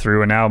to come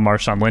through, and now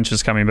Marshawn Lynch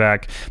is coming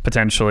back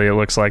potentially. It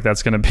looks like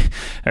that's going to be.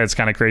 It's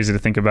kind of crazy to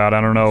think about.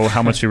 I don't know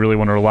how much you really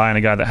want to rely on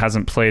a guy that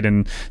hasn't played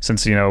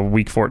since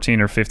week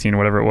 14 or 15,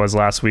 whatever it was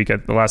last week.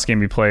 The last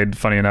game he played,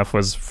 funny enough,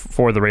 was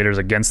for the Raiders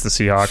against the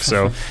Seahawks.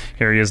 So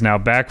here he is now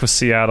back with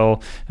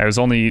Seattle. It was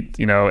only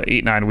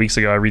 8-9 weeks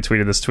ago I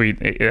retweeted this tweet.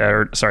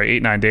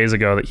 8-9 days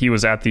ago that he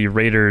was at the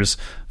Raiders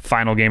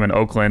final game in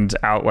Oakland,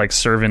 out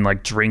serving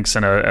drinks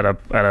at a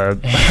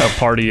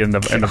party in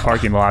the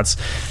parking lots,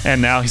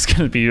 and now he's going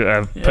to be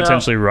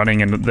potentially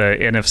running in the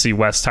NFC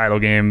West title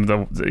game.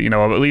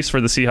 At least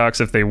for the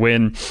Seahawks, if they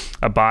win,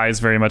 a bye is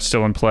very much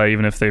still in play,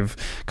 even if they've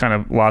kind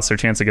of lost their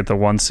chance to get the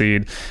 1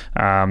 seed.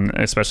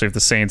 Especially if the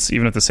Saints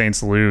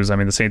lose. I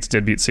mean, the Saints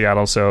did beat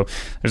Seattle, so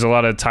there's a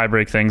lot of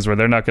tiebreak things where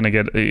they're not going to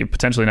get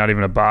potentially not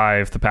even a bye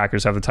if the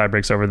Packers have the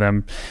tiebreaks over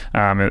them.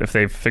 If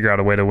they figure out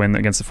a way to win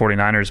against the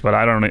 49ers, but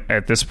I don't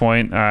at this this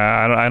point.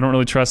 I don't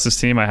really trust this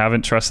team. I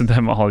haven't trusted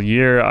them all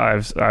year.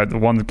 The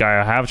one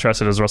guy I have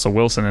trusted is Russell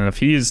Wilson, and if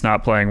he's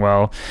not playing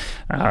well,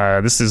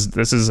 this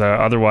is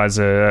otherwise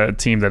a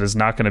team that is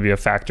not going to be a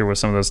factor with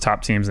some of those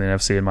top teams in the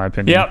NFC, in my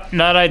opinion. Yep,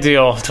 not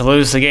ideal to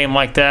lose a game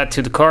like that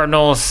to the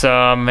Cardinals.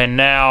 And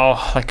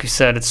now, like you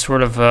said, it's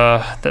sort of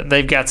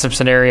they've got some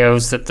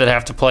scenarios that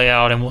have to play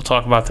out, and we'll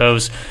talk about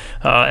those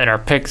in our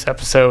picks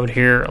episode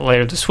here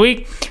later this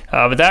week.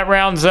 But that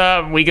rounds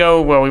up. We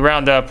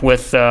round up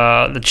with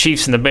the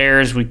Chiefs and the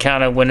Bears. We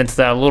kind of went into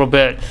that a little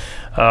bit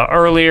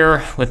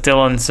earlier with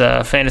Dylan's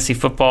fantasy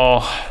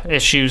football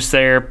issues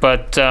there,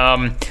 but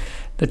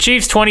the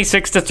Chiefs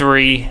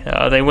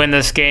 26-3. They win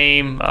this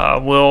game.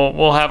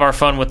 We'll have our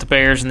fun with the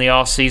Bears in the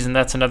offseason.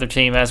 That's another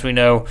team, as we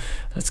know,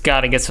 that's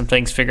got to get some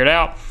things figured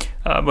out.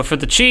 But for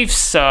the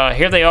Chiefs,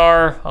 here they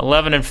are,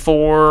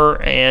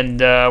 11-4,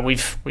 and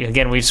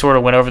we've sort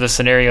of went over the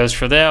scenarios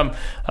for them.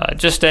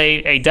 Just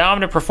a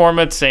dominant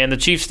performance, and the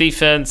Chiefs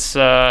defense,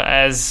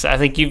 as I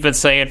think you've been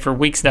saying for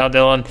weeks now,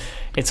 Dylan,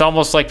 it's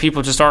almost like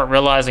people just aren't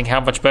realizing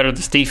how much better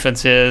this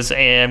defense is.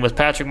 And with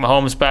Patrick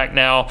Mahomes back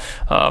now,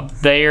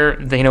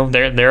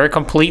 they're a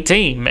complete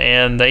team,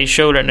 and they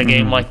showed it in a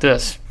game like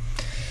this.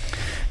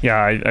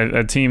 Yeah,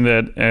 a team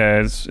that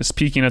is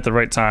peaking at the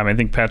right time. I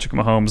think Patrick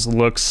Mahomes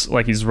looks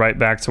like he's right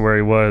back to where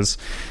he was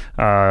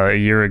a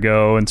year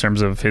ago in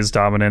terms of his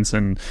dominance,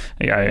 and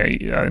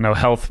I know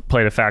health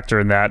played a factor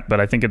in that, but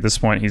I think at this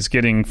point he's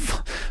getting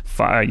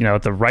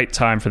at the right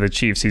time for the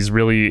Chiefs. He's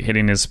really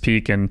hitting his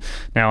peak, and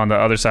now on the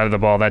other side of the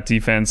ball, that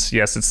defense,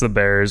 yes, it's the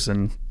Bears,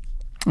 and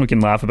we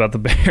can laugh about the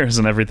Bears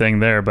and everything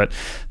there, but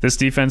this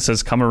defense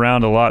has come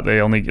around a lot.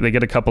 They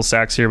get a couple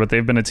sacks here, but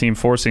they've been a team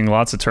forcing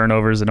lots of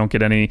turnovers. They don't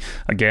get any,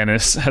 again,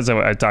 as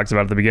I talked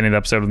about at the beginning of the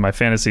episode with my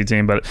fantasy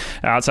team, but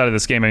outside of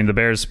this game, I mean, the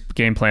Bears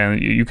game plan,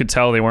 you could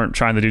tell they weren't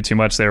trying to do too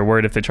much. They were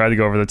worried if they tried to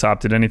go over the top,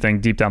 did anything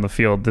deep down the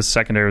field, this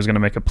secondary was going to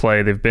make a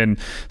play. They've been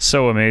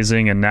so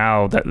amazing, and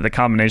now the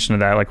combination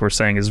of that, like we're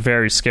saying, is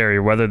very scary.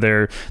 Whether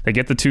they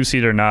get the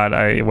 2-seed or not,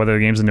 whether the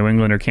game's in New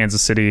England or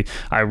Kansas City,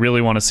 I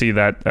really want to see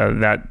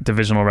that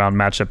divisional round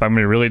matchup. I'm going to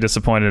be really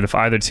disappointed if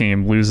either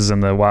team loses in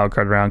the wild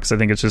card round, because I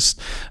think it's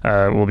just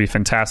will be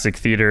fantastic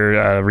theater,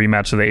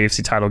 rematch of the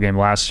AFC title game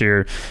last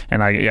year.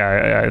 And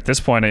at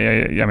this point,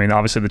 I mean,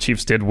 obviously the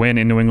Chiefs did win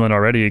in New England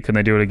already. Can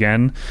they do it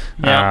again?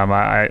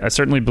 Yeah. I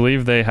certainly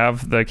believe they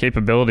have the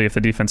capability if the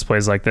defense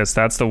plays like this.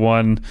 That's the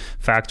one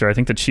factor. I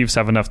think the Chiefs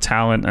have enough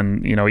talent,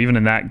 and even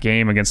in that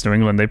game against New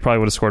England, they probably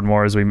would have scored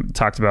more, as we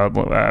talked about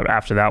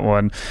after that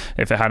one,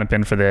 if it hadn't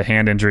been for the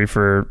hand injury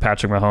for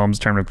Patrick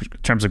Mahomes in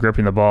terms of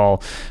gripping the ball.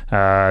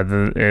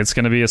 It's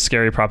going to be a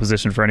scary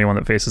proposition for anyone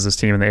that faces this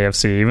team in the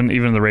AFC,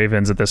 even the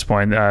Ravens at this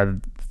point.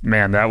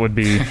 Man, that would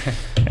be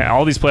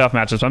all these playoff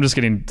matchups. I'm just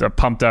getting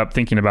pumped up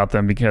thinking about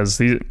them, because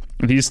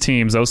these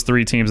teams, those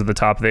three teams at the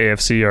top of the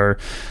AFC are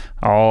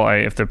all,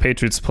 if the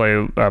Patriots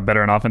play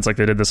better in offense like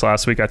they did this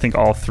last week, I think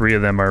all three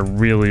of them are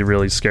really,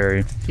 really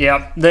scary.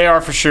 Yeah, they are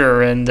for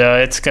sure, and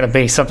it's going to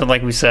be something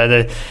like we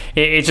said.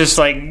 It's just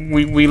like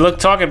we look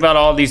talking about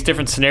all these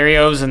different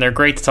scenarios, and they're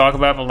great to talk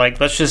about, but like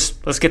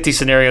let's get these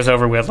scenarios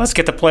over with. Let's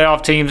get the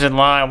playoff teams in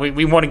line.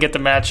 We want to get the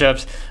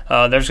matchups.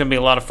 There's going to be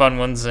a lot of fun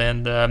ones,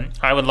 and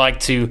I would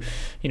like to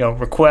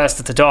request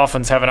that the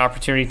Dolphins have an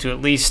opportunity to at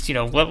least,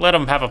 let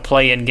them have a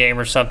play-in game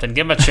or something.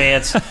 Give them a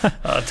chance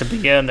to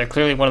begin. They're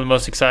clearly one of the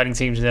most exciting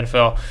teams in the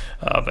NFL.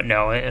 But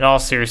no, in all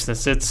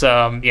seriousness, it's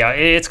going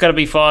to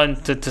be fun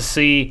to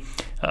see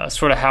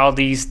sort of how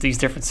these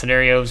different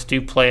scenarios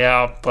do play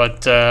out.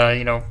 But,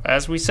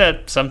 as we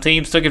said, some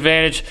teams took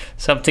advantage,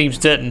 some teams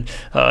didn't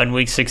in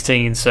Week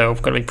 16. So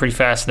it's going to be pretty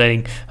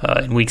fascinating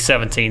in Week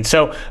 17.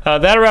 So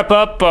that'll wrap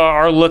up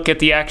our look at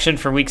the action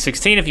for Week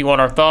 16. If you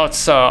want our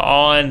thoughts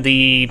on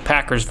the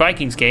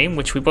Packers-Vikings game,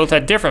 which we both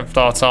had different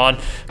thoughts on,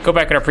 go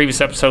back in our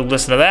previous episode,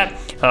 listen to that.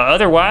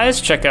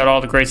 Otherwise, check out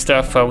all the great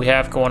stuff we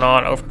have going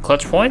on over at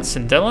Clutch Points.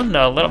 And Dylan,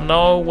 let them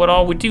know what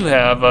all we do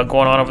have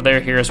going on over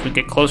there here as we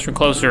get closer and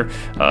closer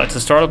to the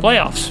start of the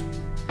playoffs.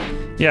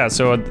 Yeah,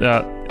 so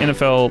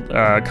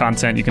NFL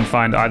content you can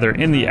find either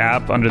in the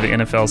app under the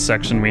NFL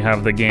section. We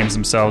have the games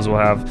themselves. We'll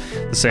have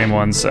the same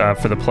ones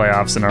for the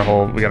playoffs,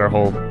 and we got our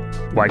whole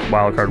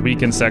wild card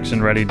weekend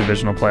section ready,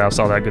 divisional playoffs,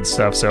 all that good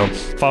stuff. So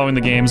following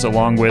the games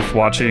along with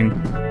watching.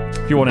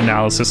 If you want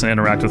analysis and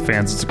interact with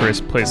fans, it's a great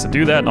place to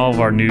do that. And all of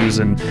our news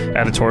and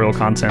editorial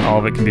content, all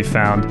of it can be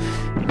found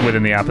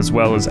within the app, as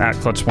well as at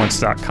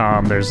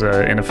clutchpoints.com. There's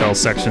an NFL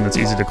section that's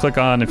easy to click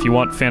on. If you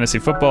want fantasy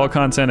football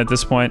content at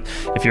this point,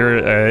 if you're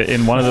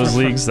in one of those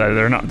leagues,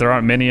 there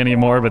aren't many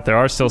anymore, but there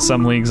are still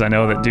some leagues I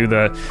know that do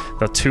the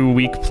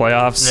 2-week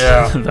playoffs.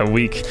 Yeah. The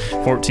week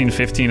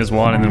 14-15 is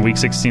one, and then week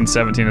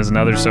 16-17 is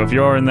another. So if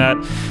you're in that,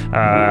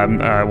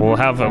 we'll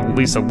have at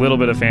least a little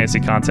bit of fantasy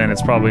content.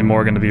 It's probably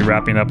more going to be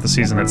wrapping up the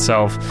season itself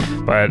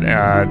myself. But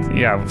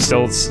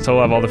still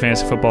have all the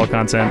fantasy football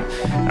content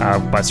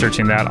by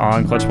searching that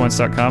on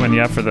clutchpoints.com.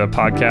 And for the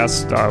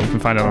podcast, we can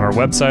find it on our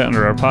website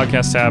under our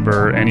podcast tab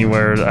or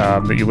anywhere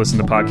that you listen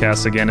to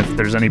podcasts. Again, if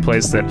there's any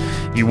place that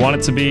you want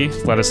it to be,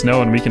 let us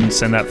know and we can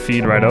send that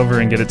feed right over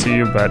and get it to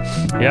you. But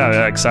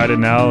excited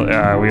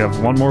now. We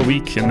have one more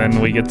week and then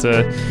we get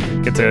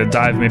to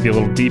dive maybe a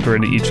little deeper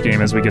into each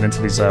game as we get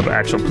into these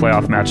actual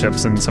playoff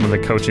matchups and some of the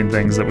coaching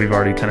things that we've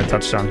already kind of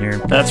touched on here.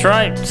 That's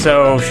right.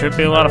 So should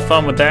be a lot of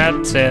fun with that.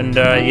 And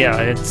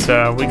it's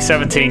week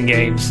 17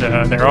 games.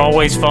 They're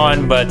always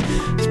fun, but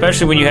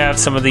especially when you have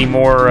some of the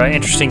more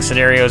interesting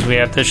scenarios we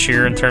have this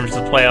year in terms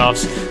of the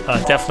playoffs,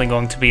 definitely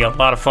going to be a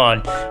lot of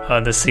fun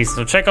this season.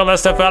 So check all that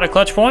stuff out at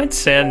Clutch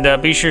Points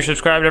and be sure to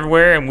subscribe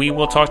everywhere. And we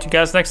will talk to you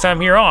guys next time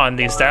here on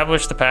the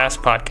Establish the Pass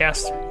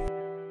podcast.